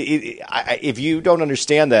 If you don't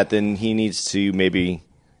understand that, then he needs to maybe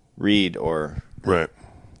read or right.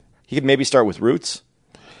 He could maybe start with Roots.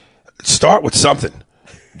 Start with something.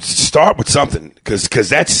 Because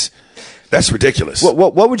that's ridiculous.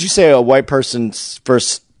 What would you say a white person's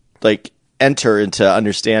first enter into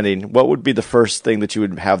understanding? What would be the first thing that you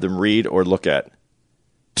would have them read or look at?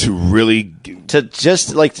 To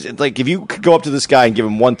just if you could go up to this guy and give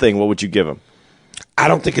him one thing, what would you give him? I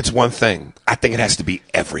don't think it's one thing. I think it has to be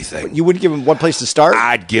everything. But you wouldn't give him one place to start?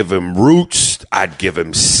 I'd give him Roots. I'd give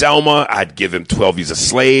him Selma. I'd give him 12 Years a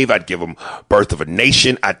Slave. I'd give him Birth of a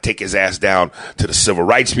Nation. I'd take his ass down to the Civil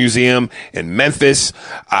Rights Museum in Memphis.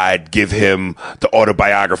 I'd give him the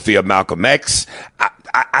autobiography of Malcolm X.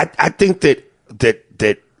 I think that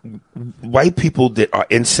white people that are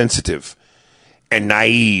insensitive and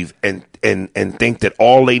naive and think that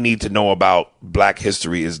all they need to know about black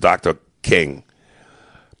history is Dr. King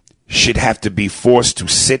should have to be forced to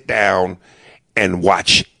sit down and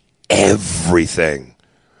watch everything.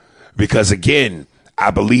 Because again,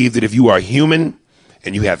 I believe that if you are human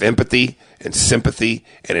and you have empathy and sympathy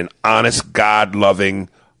and an honest, God-loving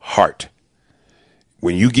heart,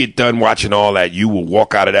 when you get done watching all that, you will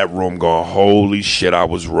walk out of that room going, holy shit, I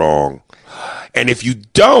was wrong. And if you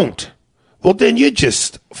don't, well, then you're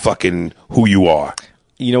just fucking who you are.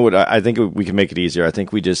 You know what? I think we can make it easier. I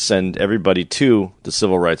think we just send everybody to the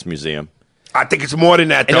Civil Rights Museum. I think it's more than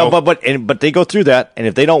that, though. But they go through that, and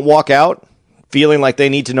if they don't walk out feeling like they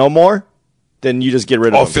need to know more, then you just get rid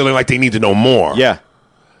of them. Oh, feeling like they need to know more. Yeah.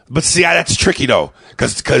 But see, that's tricky, though,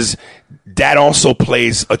 because that also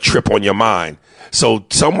plays a trip on your mind. So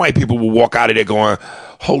some white people will walk out of there going,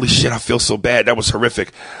 holy shit, I feel so bad. That was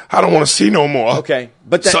horrific. I don't want to see no more. Okay.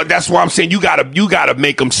 But so that's why I'm saying you gotta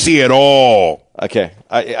make them see it all. Okay.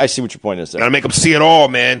 I see what your point is there. You gotta make them see it all,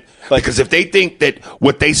 man. Because if they think that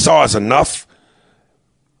what they saw is enough,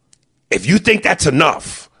 if you think that's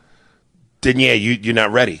enough, then yeah, you're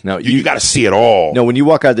not ready. No, you got to see it all. No, when you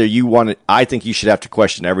walk out there, I think you should have to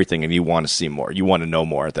question everything, and you want to see more. You want to know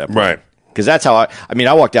more at that point. Right. Because that's how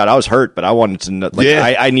I walked out. I was hurt, but I wanted to know. Like,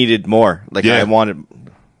 yeah. I needed more. Like, I wanted.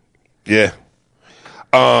 Yeah.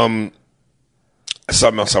 Something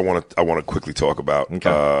else I want to quickly talk about.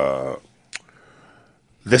 Okay.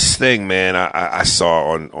 This thing, man, I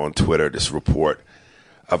saw on Twitter, this report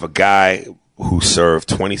of a guy who served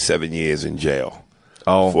 27 years in jail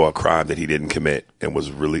for a crime that he didn't commit and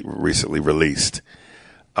was recently released.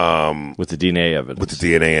 With the DNA evidence. With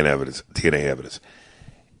the DNA evidence.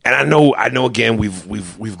 And I know. Again,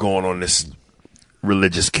 we've gone on this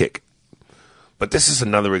religious kick, but this is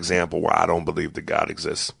another example where I don't believe that God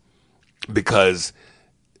exists, because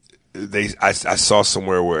I saw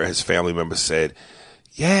somewhere where his family members said,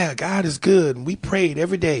 "Yeah, God is good, and we prayed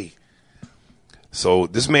every day." So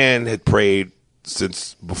this man had prayed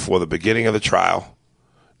since before the beginning of the trial,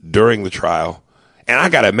 during the trial, and I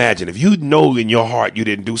gotta imagine if you know in your heart you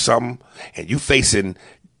didn't do something and you facing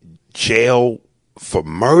jail for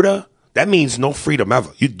murder, that means no freedom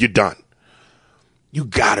ever. You're done. You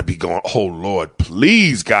gotta be going, oh Lord,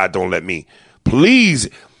 please, God, don't let me. Please.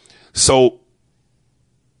 So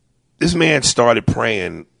this man started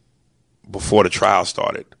praying before the trial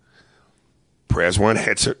started. Prayers weren't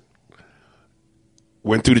answered.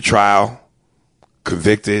 Went through the trial,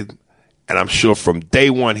 convicted, and I'm sure from day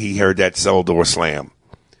one he heard that cell door slam.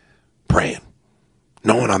 Praying,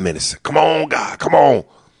 knowing I'm innocent. Come on, God, come on.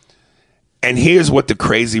 And here's what the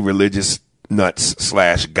crazy religious nuts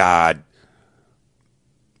 / God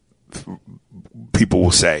people will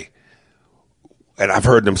say. And I've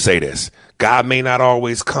heard them say this. God may not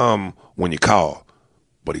always come when you call,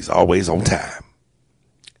 but he's always on time.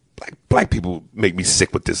 Black people make me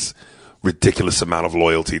sick with this ridiculous amount of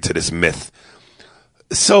loyalty to this myth.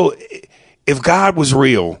 So if God was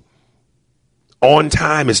real, on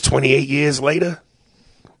time is 28 years later.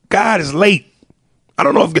 God is late. I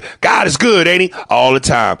don't know if God is good, ain't he? All the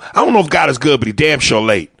time. I don't know if God is good, but he damn sure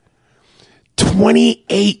late.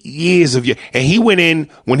 28 years of and he went in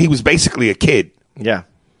when he was basically a kid. Yeah.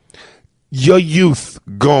 Your youth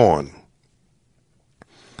gone.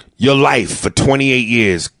 Your life for 28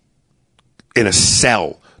 years in a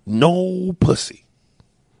cell. No pussy.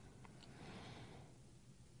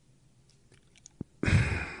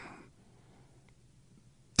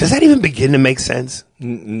 Does that even begin to make sense?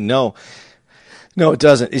 No. No, it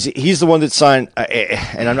doesn't. He's the one that signed,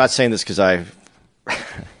 and I'm not saying this because I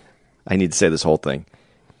need to say this whole thing.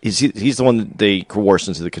 He's the one that they coerced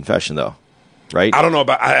into the confession, though, right? I don't know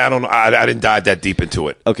about. I don't know. I didn't dive that deep into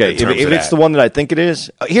it. Okay, if it's the one that I think it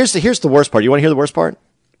is, here's the worst part. You want to hear the worst part?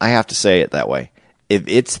 I have to say it that way. If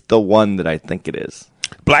it's the one that I think it is,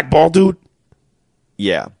 black ball dude.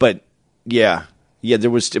 Yeah, but yeah. But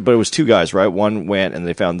it was two guys, right? One went and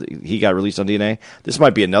they found he got released on DNA. This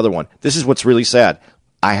might be another one. This is what's really sad.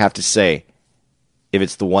 I have to say, if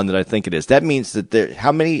it's the one that I think it is, that means that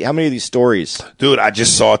how many of these stories? Dude, I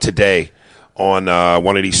just saw today on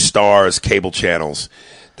one of these Stars cable channels,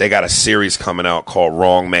 they got a series coming out called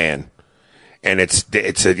Wrong Man, and it's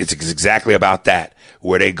exactly about that,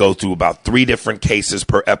 where they go through about 3 different cases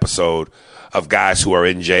per episode of guys who are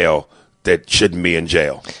in jail that shouldn't be in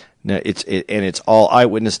jail. No, it's all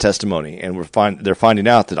eyewitness testimony, and they're finding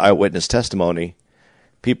out that eyewitness testimony,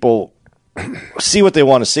 people see what they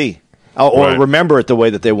want to see, or right. remember it the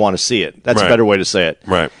way that they want to see it. That's right. a better way to say it.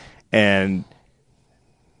 Right. And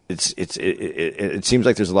it seems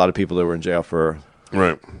like there's a lot of people that were in jail for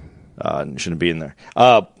right shouldn't be in there.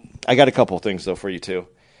 I got a couple of things though for you too.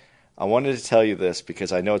 I wanted to tell you this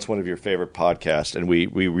because I know it's one of your favorite podcasts, and we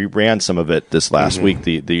ran some of it this last week,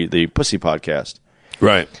 the Pussy podcast,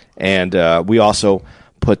 right? And we also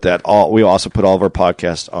put all of our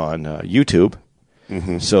podcasts on YouTube,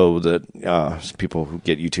 so that people who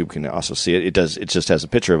get YouTube can also see it. It just has a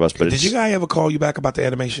picture of us. But did you guy ever call you back about the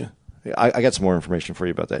animation? I got some more information for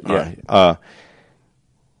you about that. All yeah, right.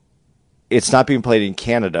 It's not being played in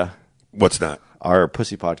Canada. What's not? Our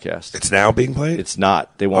Pussy podcast. It's now being played? It's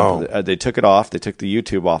not. They won't. They took it off. They took the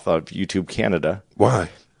YouTube off of YouTube Canada. Why?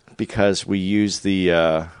 Because we used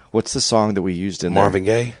the what's the song that we used in Marvin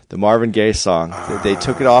there? Gaye? The Marvin Gaye song. They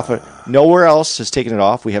took it off. Nowhere else has taken it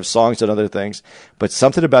off. We have songs and other things, but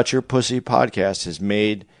something about your Pussy podcast has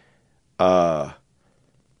made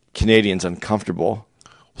Canadians uncomfortable.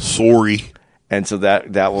 Sorry. And so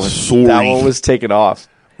that one was taken off.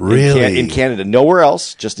 Really? In Canada. Nowhere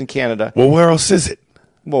else, just in Canada. Well, where else is it?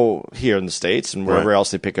 Well, here in the States and wherever else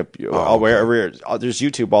they pick up. Wherever there's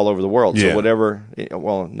YouTube all over the world. Yeah. So whatever.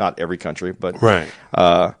 Well, not every country, but right.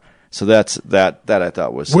 So that's that I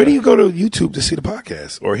thought was. Where do you go to YouTube to see the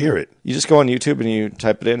podcast or hear it? You just go on YouTube and you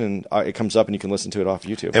type it in, and it comes up, and you can listen to it off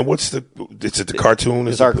YouTube. And what's the? Is it the cartoon?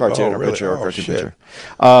 It's our cartoon, really? our cartoon picture.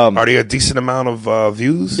 Are they a decent amount of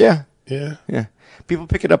views? Yeah. Yeah. People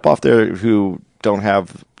pick it up off there who don't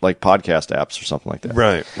have like podcast apps or something like that.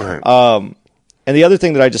 Right. And the other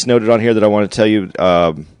thing that I just noted on here that I want to tell you,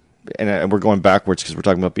 and we're going backwards because we're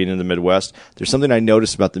talking about being in the Midwest. There's something I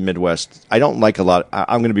noticed about the Midwest. I don't like a lot.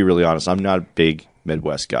 I'm going to be really honest. I'm not a big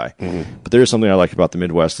Midwest guy, but there is something I like about the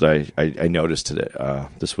Midwest that I noticed today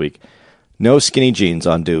this week. No skinny jeans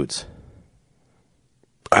on dudes.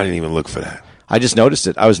 I didn't even look for that. I just noticed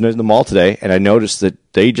it. I was in the mall today, and I noticed that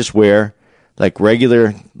they just wear like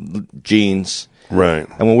regular jeans. Right.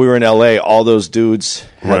 And when we were in L.A., all those dudes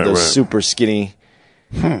had those super skinny,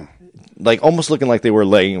 like almost looking like they were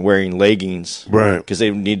wearing leggings. Right. Because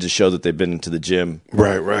they needed to show that they've been to the gym.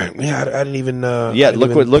 Right. Yeah, I didn't even.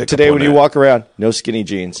 Look today when you walk around, no skinny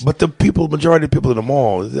jeans. But majority of the people in the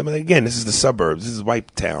mall, I mean, again, this is the suburbs. This is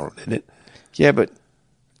white town, isn't it? Yeah, but.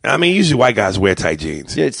 I mean, usually white guys wear tight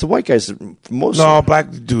jeans. Yeah, it's the white guys. No, black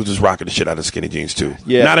dudes is rocking the shit out of skinny jeans too.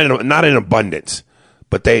 Yeah. Not in abundance,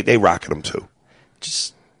 but they rocking them too.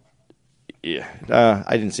 I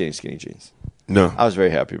didn't see any skinny jeans. No. I was very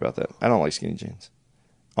happy about that. I don't like skinny jeans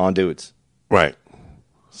on dudes. Right.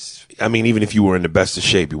 I mean, even if you were in the best of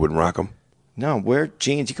shape, you wouldn't rock them. No, wear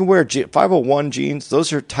jeans. You can wear 501 jeans.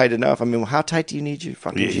 Those are tight enough. I mean, how tight do you need your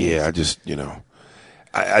fucking jeans? Yeah, I just,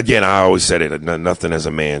 I always said it. Nothing as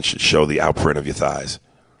a man should show the outprint of your thighs.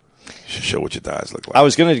 Should show what your thighs look like. I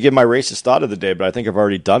was going to give my racist thought of the day, but I think I've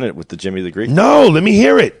already done it with the Jimmy the Greek. No, let me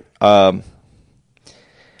hear it.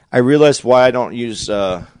 I realized why I don't use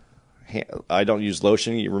lotion.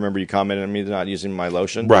 You remember you commented on me not using my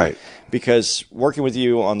lotion, right? Because working with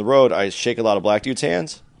you on the road, I shake a lot of black dudes'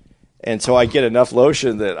 hands, and so I get enough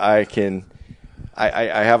lotion that I can.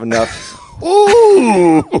 I have enough.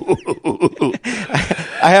 Ooh,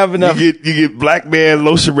 I have enough. You get black man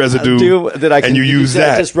lotion residue that I can, and you use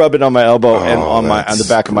that. Just rub it on my elbow and on the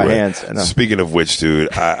back of my hands. Speaking of which, dude,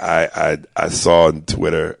 I saw on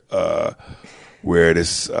Twitter where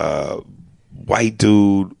this white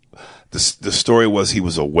dude. The story was he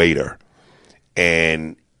was a waiter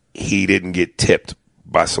and he didn't get tipped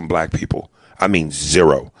by some black people. I mean,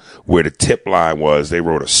 zero. Where the tip line was, they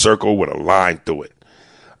wrote a circle with a line through it.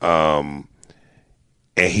 And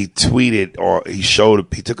he tweeted or he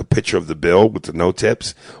took a picture of the bill with the no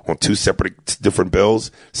tips on two separate different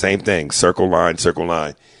bills. Same thing, circle line.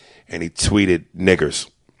 And he tweeted niggers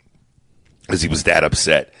because he was that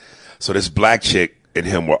upset. So this black chick and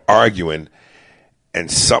him were arguing and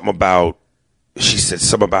she said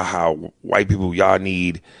something about how white people, y'all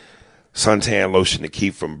need suntan lotion to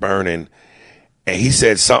keep from burning. And he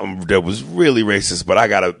said something that was really racist, but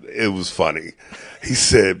it was funny. He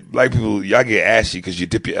said, black people, y'all get ashy because you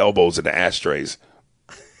dip your elbows in the ashtrays.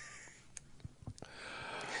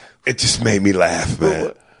 It just made me laugh,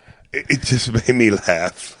 man. It just made me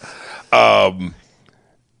laugh.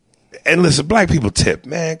 And listen, black people tip,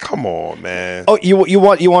 man. Come on, man. Oh, you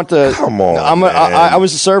want the? Come on, I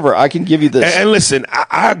was a server. I can give you this. And listen,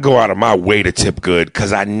 I go out of my way to tip good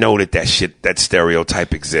because I know that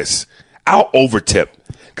stereotype exists. I'll over tip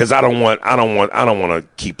because I don't want to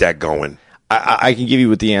keep that going. I can give you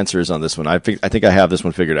what the answer is on this one. I think I have this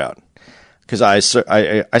one figured out because I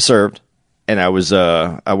served and I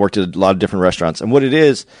worked at a lot of different restaurants, and what it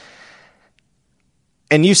is.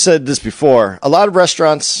 And you said this before. A lot of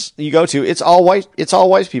restaurants you go to, it's all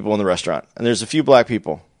white people in the restaurant, and there's a few black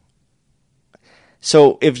people.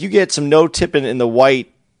 So if you get some no tipping in the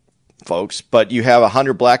white folks, but you have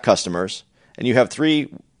 100 black customers, and you have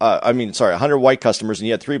 100 white customers, and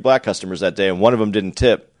you had 3 black customers that day, and one of them didn't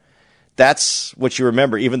tip. That's what you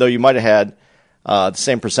remember, even though you might have had the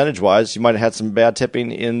same percentage-wise, you might have had some bad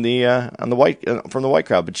tipping in the from the white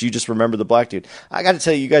crowd, but you just remember the black dude. I got to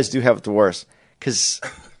tell you, you guys do have it the worst, because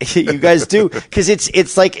you guys do, because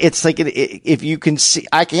it's like if you can see,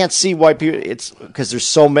 I can't see white people. It's because there's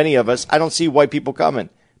so many of us. I don't see white people coming,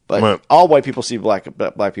 but all white people see black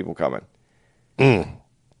people coming. And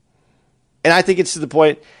I think it's to the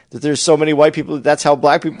point that there's so many white people. That's how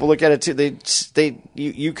black people look at it too.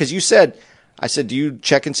 Because you said. I said, do you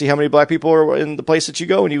check and see how many black people are in the place that you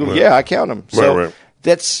go? And you go, yeah, I count them. So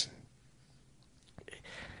that's,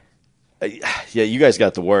 yeah, you guys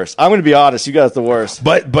got the worst. I'm going to be honest, you got the worst.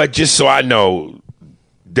 But just so I know,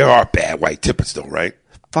 there are bad white tippers though, right?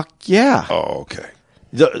 Fuck yeah. Oh, okay.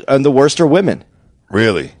 And the worst are women.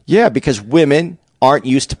 Really? Yeah, because women aren't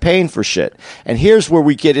used to paying for shit. And here's where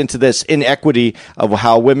we get into this inequity of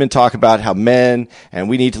how women talk about how men, and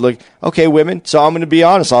we need to look, okay, women, so I'm going to be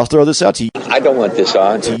honest, I'll throw this out to you. I don't want this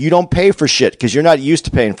on. So you don't pay for shit because you're not used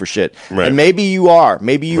to paying for shit. Right. And maybe you are.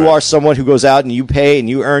 Maybe you are someone who goes out and you pay and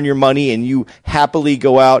you earn your money and you happily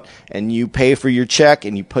go out and you pay for your check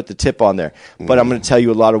and you put the tip on there. But I'm going to tell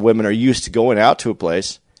you, a lot of women are used to going out to a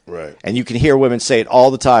place. Right. And you can hear women say it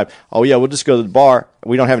all the time. Oh, yeah, we'll just go to the bar.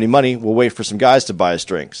 We don't have any money. We'll wait for some guys to buy us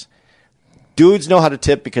drinks. Dudes know how to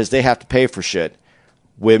tip because they have to pay for shit.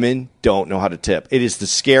 Women don't know how to tip. It is the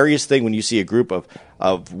scariest thing when you see a group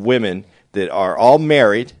of women that are all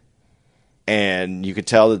married, and you can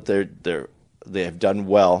tell that they have done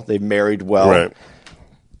well. They've married well. Right.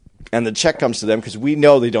 And the check comes to them because we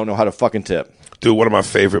know they don't know how to fucking tip. Dude, one of my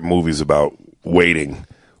favorite movies about waiting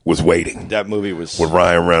was Waiting. That movie was... with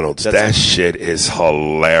Ryan Reynolds. That shit is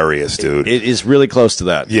hilarious, dude. It is really close to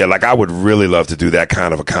that. Yeah, like I would really love to do that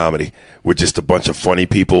kind of a comedy with just a bunch of funny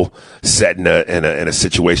people set in a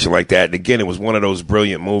situation like that. And again, it was one of those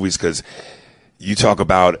brilliant movies because you talk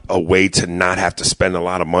about a way to not have to spend a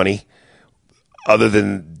lot of money. Other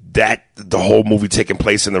than that, the whole movie taking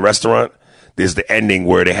place in the restaurant, there's the ending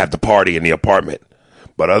where they have the party in the apartment.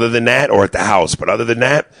 But other than that, or at the house, but other than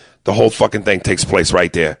that, the whole fucking thing takes place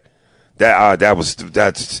right there.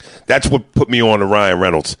 That's what put me on to Ryan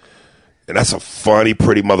Reynolds. And that's a funny,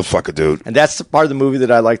 pretty motherfucker, dude. And that's the part of the movie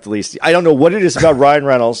that I like the least. I don't know what it is about Ryan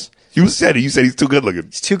Reynolds. You said it. You said he's too good looking.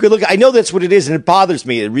 He's too good looking. I know that's what it is, and it bothers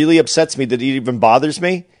me. It really upsets me that it even bothers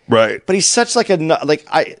me. Right. But he's such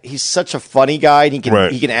he's such a funny guy, and he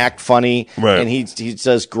can act funny, and he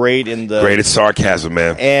does great in the great at sarcasm,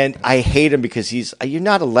 man. And I hate him because you're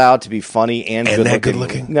not allowed to be funny and good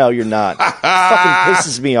looking. No, you're not. It fucking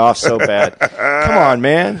pisses me off so bad. Come on,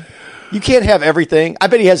 man. You can't have everything. I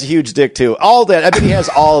bet he has a huge dick too. All that. I bet he has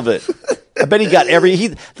all of it. I bet he got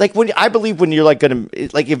I believe when you're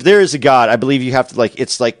if there is a God, I believe you have to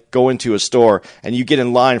it's like go into a store and you get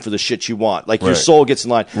in line for the shit you want. Like your soul gets in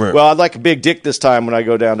line. Right. Well, I'd like a big dick this time when I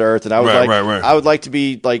go down to earth, and I would I would like to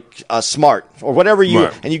be smart or whatever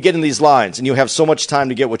and you get in these lines and you have so much time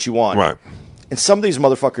to get what you want. Right. And some of these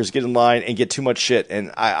motherfuckers get in line and get too much shit, and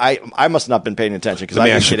I must not have been paying attention because I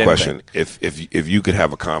didn't get anything. Let me ask you a question: If you could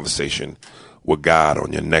have a conversation with God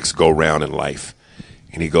on your next go round in life,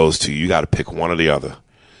 and he goes to you got to pick one or the other.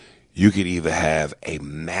 You could either have a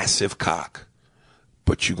massive cock,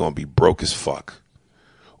 but you're gonna be broke as fuck,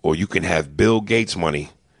 or you can have Bill Gates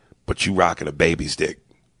money, but you rocking a baby's dick,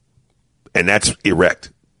 and that's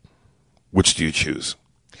erect. Which do you choose?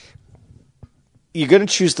 You're going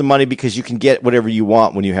to choose the money because you can get whatever you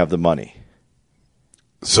want when you have the money.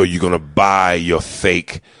 So you're going to buy your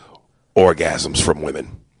fake orgasms from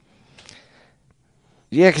women.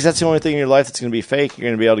 Yeah, because that's the only thing in your life that's going to be fake. You're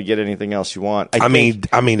going to be able to get anything else you want. I mean,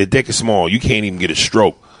 the dick is small. You can't even get a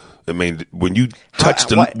stroke. I mean, when you touch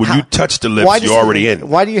the lips, you're already in.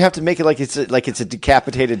 Why do you have to make it like it's a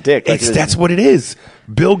decapitated dick? That's what it is.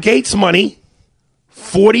 Bill Gates money,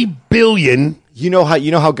 $40 billion. You know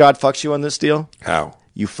how God fucks you on this deal? How?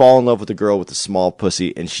 You fall in love with a girl with a small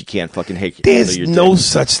pussy, and she can't fucking hate you. There's no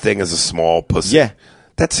such thing as a small pussy. Yeah.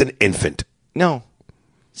 That's an infant. No.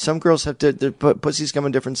 Some girls have their pussies come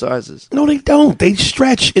in different sizes. No, they don't. They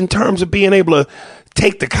stretch in terms of being able to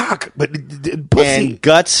take the cock, but pussy. And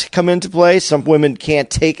guts come into play. Some women can't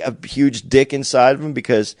take a huge dick inside of them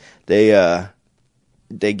because they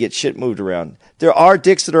get shit moved around. There are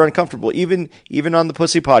dicks that are uncomfortable. Even on the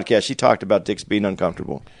Pussy podcast, she talked about dicks being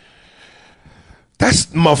uncomfortable. That's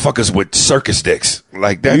motherfuckers with circus dicks.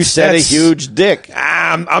 Like that. You said a huge dick.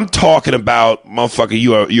 I'm talking about motherfucker.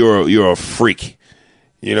 You're a freak.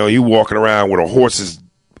 You know, you walking around with a horse's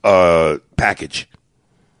package.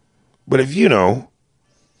 But if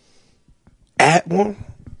Well,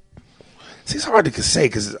 see, it's hard to say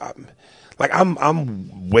because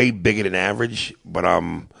I'm way bigger than average, but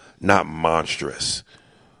I'm not monstrous.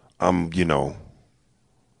 I'm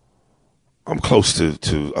close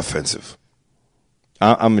to offensive.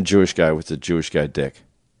 I'm a Jewish guy with a Jewish guy dick.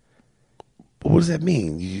 But what does that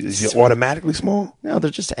mean? Is it automatically small? No,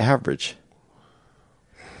 they're just average.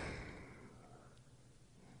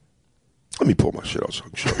 Let me pull my shit out so I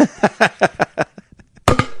can show you.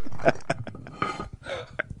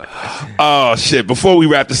 Oh, shit. Before we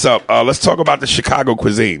wrap this up, let's talk about the Chicago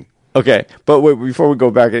cuisine. Okay, but wait, before we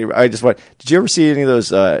go back, I just want. Did you ever see any of those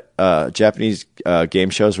Japanese game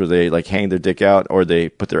shows where they like hang their dick out or they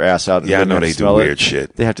put their ass out? Yeah, I know they do weird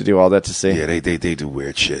shit. They have to do all that to see. Yeah, they do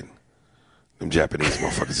weird shit. Them Japanese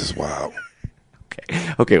motherfuckers is wild.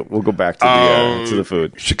 Okay, we'll go back to the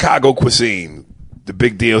food. Chicago cuisine. The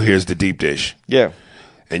big deal here is the deep dish. Yeah,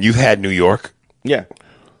 and you've had New York. Yeah,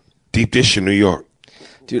 deep dish in New York,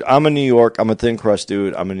 dude. I'm a New York. I'm a thin crust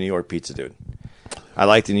dude. I'm a New York pizza dude. I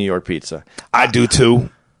like the New York pizza. I do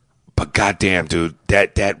too. But goddamn, dude,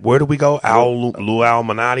 that where do we go?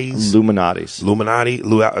 Illuminati's? Illuminati. No, it's not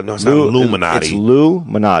Illuminati. It's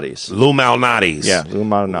Illuminati's. Illuminati's. Yeah,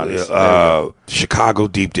 Illuminati's. Chicago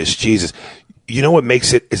deep dish. Jesus. You know what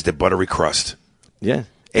makes it is the buttery crust. Yeah.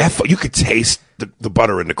 You could taste the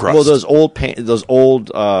butter in the crust. Well, those old pans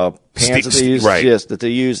that they use, right. Yes, that they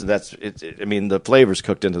use. That's it. I mean, the flavor's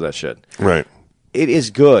cooked into that shit. Right. It is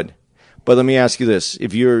good, but let me ask you this: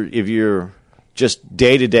 if you're just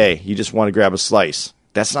day to day, you just want to grab a slice.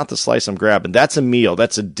 That's not the slice I'm grabbing. That's a meal.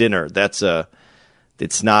 That's a dinner.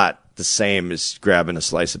 It's not the same as grabbing a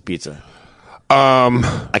slice of pizza.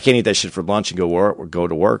 I can't eat that shit for lunch and go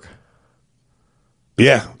to work.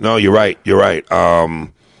 Yeah, no, you're right.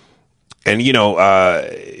 And,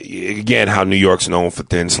 again, how New York's known for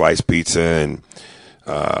thin sliced pizza and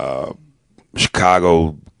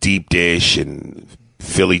Chicago deep dish and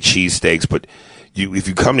Philly cheesesteaks. But if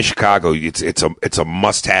you come to Chicago, it's a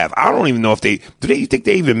must have. I don't even know if you think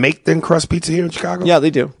they even make thin crust pizza here in Chicago? Yeah,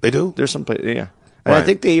 they do. They do? There's some place, yeah. And Right. I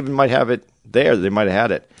think they even might have it there. They might have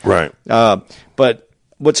had it. Right. But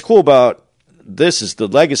what's cool about this is the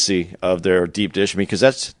legacy of their deep dish. I mean,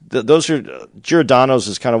 because those are Giordano's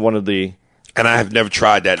is kind of one of the. And I have never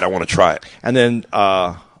tried that, and I want to try it. And then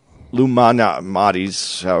Lou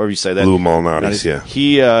Malnati's, however you say that. Lou Malnati's, yeah.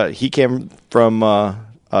 He came from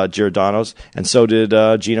Giordano's, and so did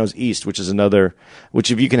Gino's East, which is another. Which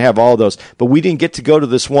if you can have all of those, but we didn't get to go to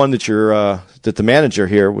this one that that the manager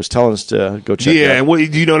here was telling us to go check. Yeah, out.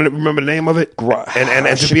 and do you remember the name of it?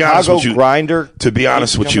 And to be honest with you, Grinder. To be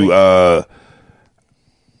honest with you, I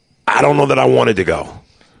don't know that I wanted to go.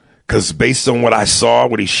 Because based on what I saw,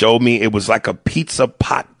 what he showed me, it was like a pizza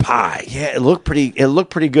pot pie. Yeah, it looked pretty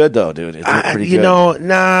good though, dude. It looked pretty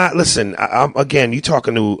good. Listen, again, you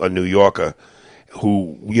talking to a New Yorker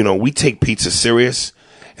who, we take pizza serious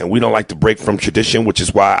and we don't like to break from tradition, which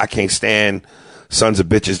is why I can't stand sons of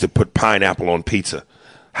bitches that put pineapple on pizza.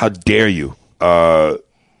 How dare you?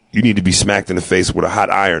 You need to be smacked in the face with a hot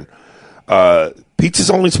iron. Pizza's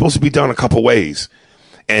only supposed to be done a couple ways.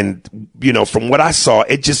 And, from what I saw,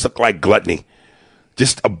 it just looked like gluttony.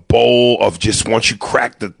 Just a bowl of once you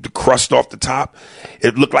crack the crust off the top,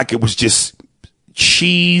 it looked like it was just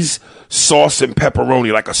cheese, sauce, and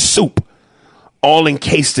pepperoni, like a soup, all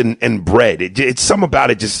encased in bread. It's something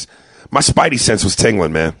about it my spidey sense was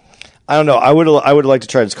tingling, man. I don't know. I would like to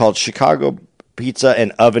try it. It's called Chicago Pizza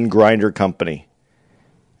and Oven Grinder Company.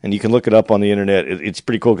 And you can look it up on the internet. It's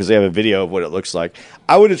pretty cool because they have a video of what it looks like.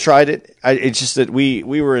 I would have tried it. It's just that we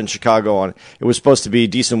were in Chicago it was supposed to be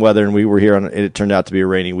decent weather, and we were here it turned out to be a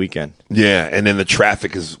rainy weekend. Yeah, and then the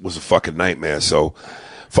traffic was a fucking nightmare. So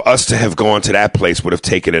for us to have gone to that place would have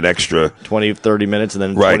taken an extra 20, 30 minutes, and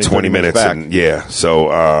then 20 minutes back. And, yeah,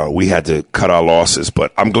 so we had to cut our losses.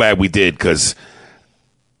 But I'm glad we did because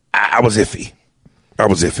I was iffy.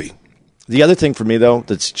 The other thing for me, though,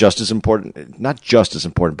 that's just as important, not just as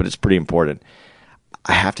important, but it's pretty important,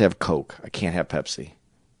 I have to have Coke. I can't have Pepsi.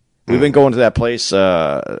 We've been going to that place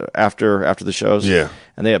after the shows, yeah,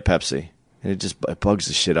 and they have Pepsi, and it bugs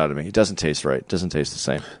the shit out of me. It doesn't taste right. It doesn't taste the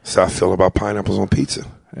same. That's how I feel about pineapples on pizza.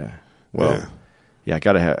 Yeah. Well, yeah, I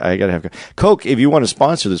gotta have Coke. If you want to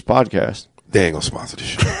sponsor this podcast, they ain't gonna sponsor this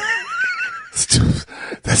shit.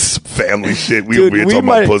 That's family shit. Dude, we're talking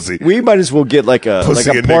about pussy. We might as well get like a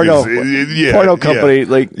porno company,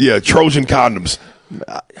 Trojan condoms.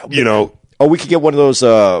 Oh, we could get one of those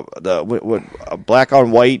black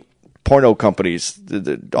on white porno companies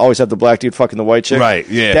that always have the black dude fucking the white chick. Right.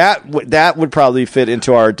 Yeah. That would probably fit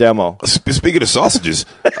into our demo. Speaking of sausages,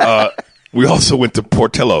 We also went to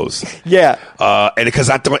Portillo's. Yeah. And because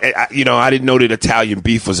I thought, I didn't know that Italian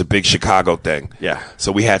beef was a big Chicago thing. Yeah.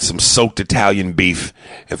 So we had some soaked Italian beef.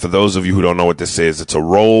 And for those of you who don't know what this is, it's a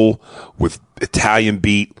roll with Italian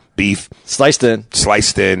beef Sliced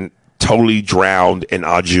in, totally drowned in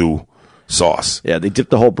au jus sauce. Yeah, they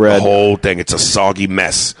dipped the whole bread. The whole thing. It's a soggy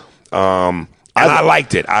mess. And I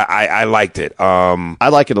liked it. I liked it. I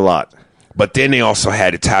like it a lot. But then they also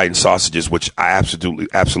had Italian sausages, which I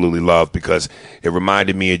absolutely love because it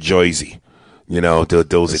reminded me of Jersey.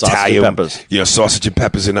 Those Italian peppers. Sausage and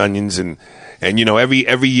peppers and onions, and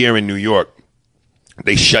every year in New York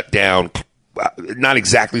they shut down, not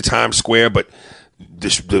exactly Times Square, but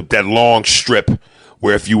that long strip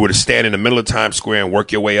where if you were to stand in the middle of Times Square and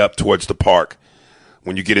work your way up towards the park,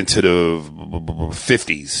 when you get into the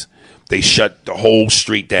 50s, they shut the whole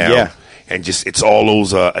street down. Yeah. And it's all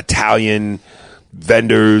those Italian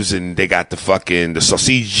vendors, and they got the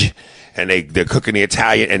sausage, and they're cooking the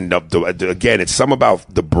Italian. And again, it's some about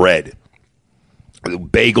the bread,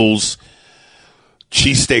 bagels,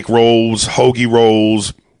 cheesesteak rolls, hoagie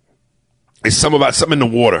rolls. It's something in the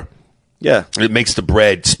water. Yeah, it makes the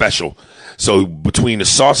bread special. So between the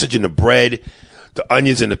sausage and the bread, the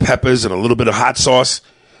onions and the peppers, and a little bit of hot sauce,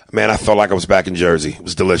 man, I felt like I was back in Jersey. It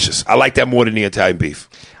was delicious. I like that more than the Italian beef.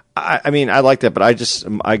 I mean, I like that, but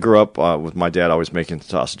I grew up with my dad always making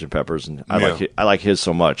sausage and peppers, and I like his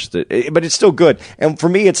so much but it's still good. And for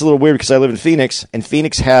me, it's a little weird because I live in Phoenix, and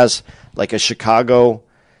Phoenix has like a Chicago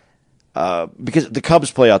because the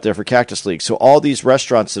Cubs play out there for Cactus League. So all these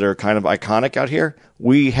restaurants that are kind of iconic out here,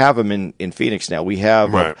 we have them in Phoenix now. We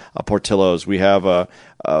have a Portillo's, we have the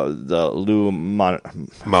Lou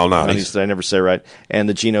Malnati's that I never say right, and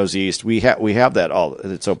the Gino's East. We have that all.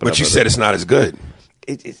 It's open. But you said it's not as good.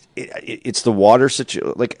 It's the water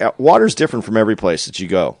situation. Like water's different from every place that you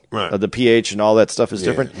go. Right. The pH and all that stuff is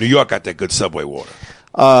different. New York got that good subway water.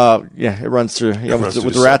 It runs through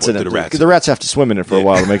with the rats in it. The rats have to swim in it for a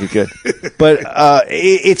while to make it good. But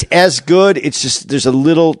it's as good. It's just there's a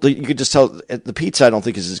little. You could just tell the pizza. I don't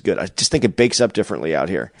think is as good. I just think it bakes up differently out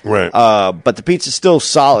here. Right. But the pizza's still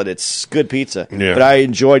solid. It's good pizza. Yeah. But I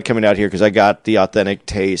enjoyed coming out here because I got the authentic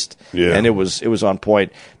taste. Yeah. And it was on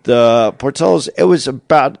point. The Portillo's, it was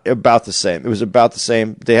about the same. It was about the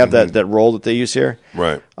same. They have that roll that they use here.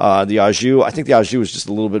 Right. The au jus. I think the au jus was just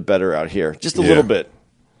a little bit better out here. Just a little bit.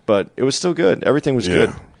 But it was still good. Everything was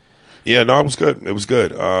good. Yeah, no, it was good. It was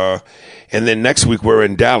good. And then next week we're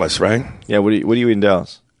in Dallas, right? Yeah. What do you eat in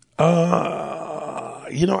Dallas? I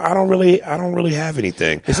don't really have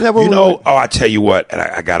anything. Isn't that what I tell you what, and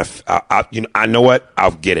I gotta. I know what. I'll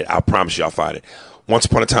get it. I promise you, I'll find it. Once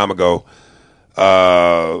upon a time ago.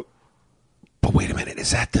 But wait a minute.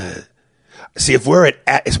 Is that the? See, if we're in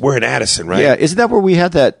Addison, right? Yeah. Isn't that where we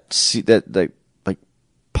had that like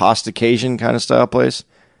pasta Cajun kind of style place?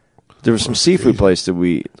 There was some seafood place that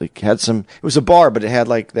we had some. It was a bar, but it had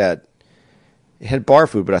like that. It had bar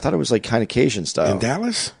food, but I thought it was like kind of Cajun style in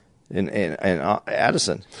Dallas, in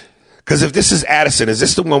Addison. Because if this is Addison, is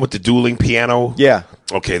this the one with the dueling piano? Yeah.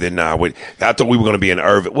 Okay, then I thought we were going to be in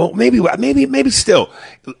Irving. Well, maybe still.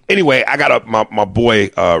 Anyway, I got my boy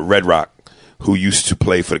Red Rock, who used to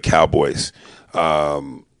play for the Cowboys.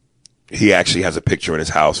 He actually has a picture in his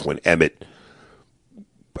house when Emmett.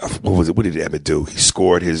 What was it? What did Emmett do? He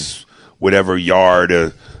scored his whatever yard.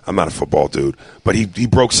 I'm not a football dude, but he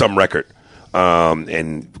broke some record.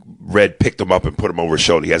 And Red picked him up and put him over his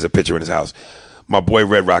shoulder. He has a picture in his house. My boy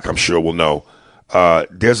Red Rock, I'm sure will know.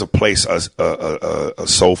 There's a place, a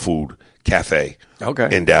soul food cafe,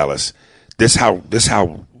 in Dallas. This how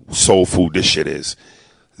soul food this shit is.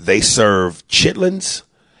 They serve chitlins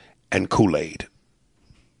and Kool-Aid.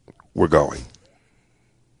 We're going.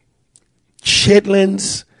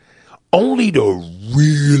 Chitlins. Only the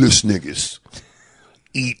realest niggas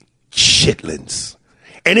eat chitlins.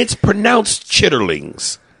 And it's pronounced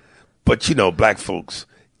chitterlings. But black folks,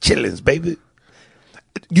 chitlins, baby.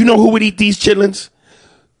 You know who would eat these chitlins?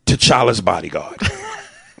 T'Challa's bodyguard.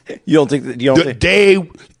 You don't think that? They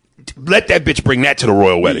let that bitch bring that to the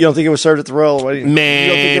royal wedding. You don't think it was served at the royal wedding?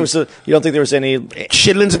 Man, you don't think there was any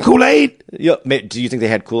chitlins and Kool-Aid? Do you think they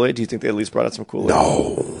had Kool-Aid? Do you think they at least brought out some Kool-Aid?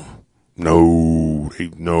 No.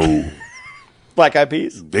 Black Eyed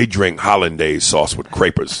Peas? They drink hollandaise sauce with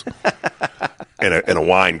crepers in a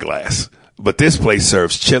wine glass. But this place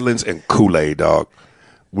serves chitlins and Kool-Aid, dog.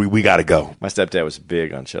 We got to go. My stepdad was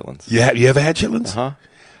big on chitlins. You ever had chitlins? Uh-huh.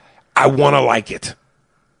 I want to like it.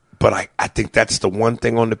 But I think that's the one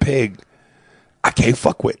thing on the pig I can't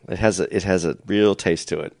fuck with. It has a real taste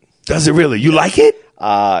to it. Does it really? You like it?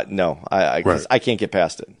 No. I can't get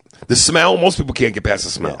past it. The smell? Most people can't get past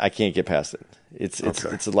the smell. Yeah, I can't get past it. It's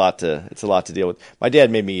a lot to deal with. My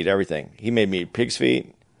dad made me eat everything. He made me eat pig's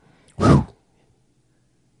feet. Whew.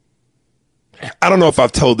 I don't know if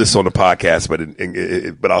I've told this on the podcast,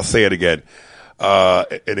 but I'll say it again.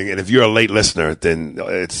 And if you're a late listener, then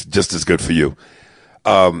it's just as good for you.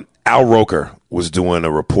 Al Roker was doing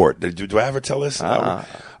a report. Do I ever tell this? On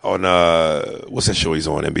what's that show he's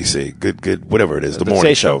on? NBC. Good, whatever it is. The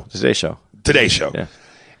morning show. Today Show. Yeah.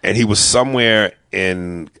 And he was somewhere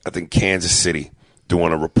in, I think, Kansas City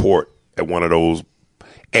doing a report at one of those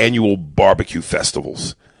annual barbecue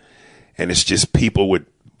festivals. And it's just people with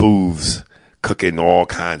booths cooking all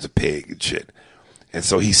kinds of pig and shit. And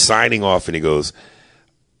so he's signing off and he goes,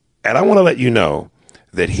 and I want to let you know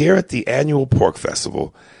that here at the annual pork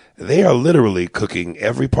festival, they are literally cooking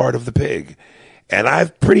every part of the pig. And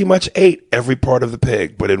I've pretty much ate every part of the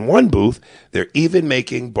pig. But in one booth, they're even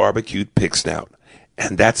making barbecued pig snout.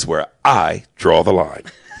 And that's where I draw the line.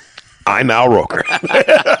 I'm Al Roker. And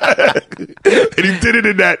he did it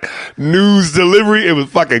in that news delivery. It was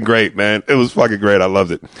fucking great, man. It was fucking great. I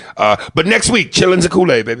loved it. But next week, Chillins and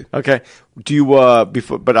Kool-Aid, baby. Okay. Do you,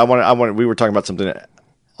 before, but I want, we were talking about something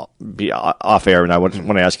be off air, and I want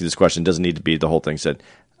to ask you this question. It doesn't need to be the whole thing said.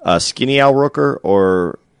 Skinny Al Roker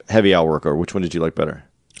or heavy Al Roker? Which one did you like better?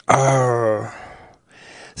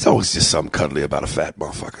 It's always just something cuddly about a fat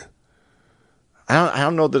motherfucker. I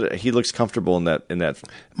don't know that he looks comfortable in that.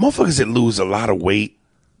 Motherfuckers that lose a lot of weight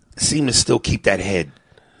seem to still keep that head.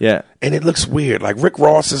 Yeah. And it looks weird. Like Rick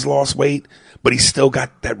Ross has lost weight, but he's still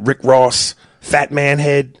got that Rick Ross fat man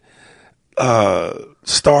head.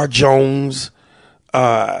 Star Jones.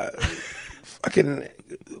 Fucking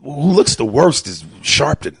who looks the worst is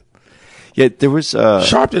Sharpton. Yeah, there was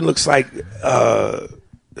Sharpton looks like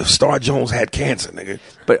if Star Jones had cancer, nigga.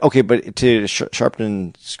 But to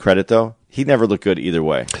Sharpton's credit though, he never looked good either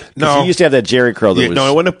way. No, he used to have that Jerry curl. That was... No,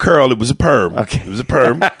 it wasn't a curl. It was a perm. Okay, it was a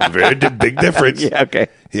perm. Very big difference. Yeah, okay.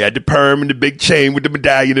 He had the perm and the big chain with the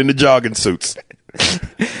medallion and the jogging suits.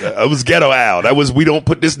 It was ghetto Al. That was we don't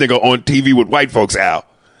put this nigga on TV with white folks Al.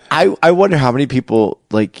 I wonder how many people,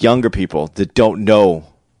 like younger people, that don't know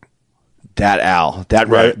that Al, that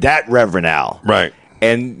Reverend Al, right?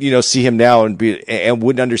 And see him now and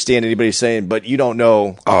wouldn't understand anybody saying, but you don't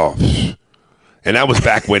know. Oh, and that was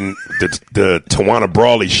back when the Tawana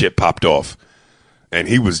Brawley shit popped off, and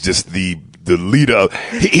he was just the leader.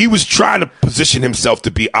 He was trying to position himself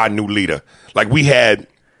to be our new leader. Like we had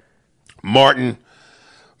Martin,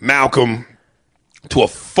 Malcolm, to a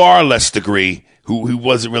far less degree, who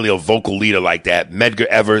wasn't really a vocal leader like that. Medgar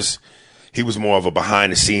Evers, he was more of a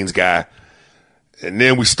behind the scenes guy. And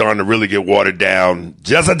then we started to really get watered down.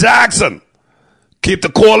 Jesse Jackson, keep the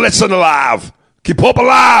coalition alive. Keep hope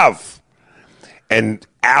alive. And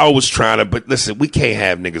Al was trying to, but listen, we can't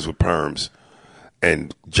have niggas with perms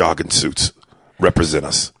and jogging suits represent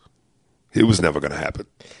us. It was never going to happen.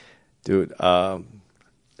 Dude,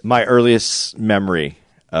 my earliest memory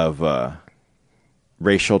of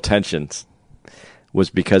racial tensions was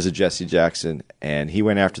because of Jesse Jackson, and he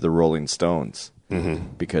went after the Rolling Stones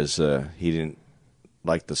because he didn't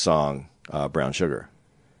like the song Brown Sugar.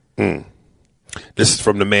 This is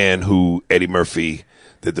from the man who Eddie Murphy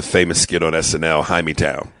did the famous skit on SNL, Jaime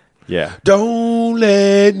Town. Yeah. Don't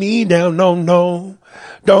let me down, no.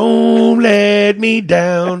 Don't let me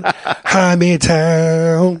down, Jaime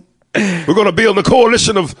Town. We're going to build a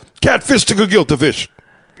coalition of catfish to guilty fish.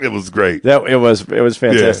 It was great. It was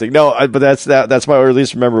fantastic. Yeah. No, but that's my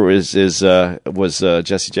earliest memory was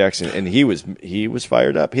Jesse Jackson, and he was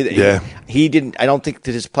fired up. He didn't. I don't think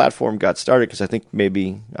that his platform got started because I think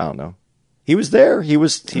maybe I don't know. He was there. He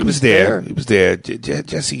was there. He was there.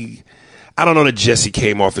 Jesse. I don't know that Jesse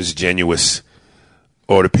came off as genuine,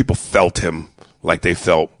 or the people felt him like they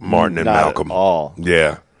felt Martin and Malcolm. Not at all.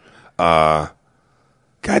 Yeah.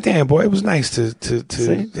 Goddamn, boy, it was nice to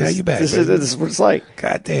have you back. This is what it's like.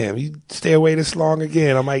 Goddamn, you stay away this long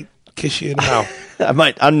again, I might kiss you in the mouth.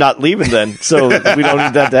 I'm not leaving then, so we don't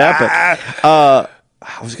need that to happen. I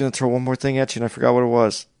was going to throw one more thing at you, and I forgot what it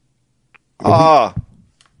was. I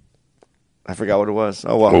forgot what it was.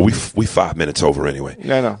 Oh, well. Well, we 5 minutes over anyway.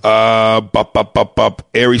 Yeah, I know.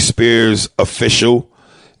 Ari Spears Official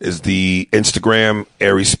is the Instagram.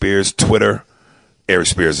 Ari Spears Twitter. Ari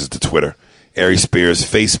Spears is the Twitter. Ari Spears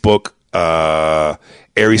Facebook,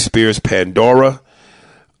 Ari Spears Pandora,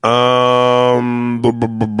 and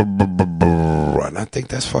I think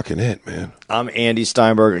that's fucking it, man. I'm Andy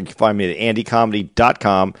Steinberg. You can find me at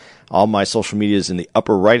andycomedy.com. All my social media is in the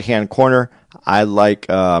upper right-hand corner. I like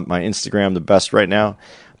my Instagram the best right now,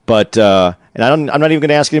 but I'm not even going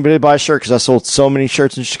to ask anybody to buy a shirt because I sold so many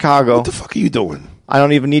shirts in Chicago. What the fuck are you doing? I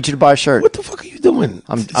don't even need you to buy a shirt. What the fuck are you doing?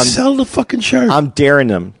 Sell the fucking shirt. I'm daring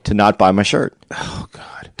them to not buy my shirt. Oh,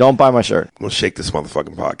 God. Don't buy my shirt. We'll shake this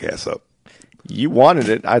motherfucking podcast up. You wanted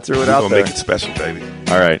it. I threw it out there. We're going to make it special, baby.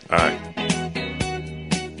 All right. All right.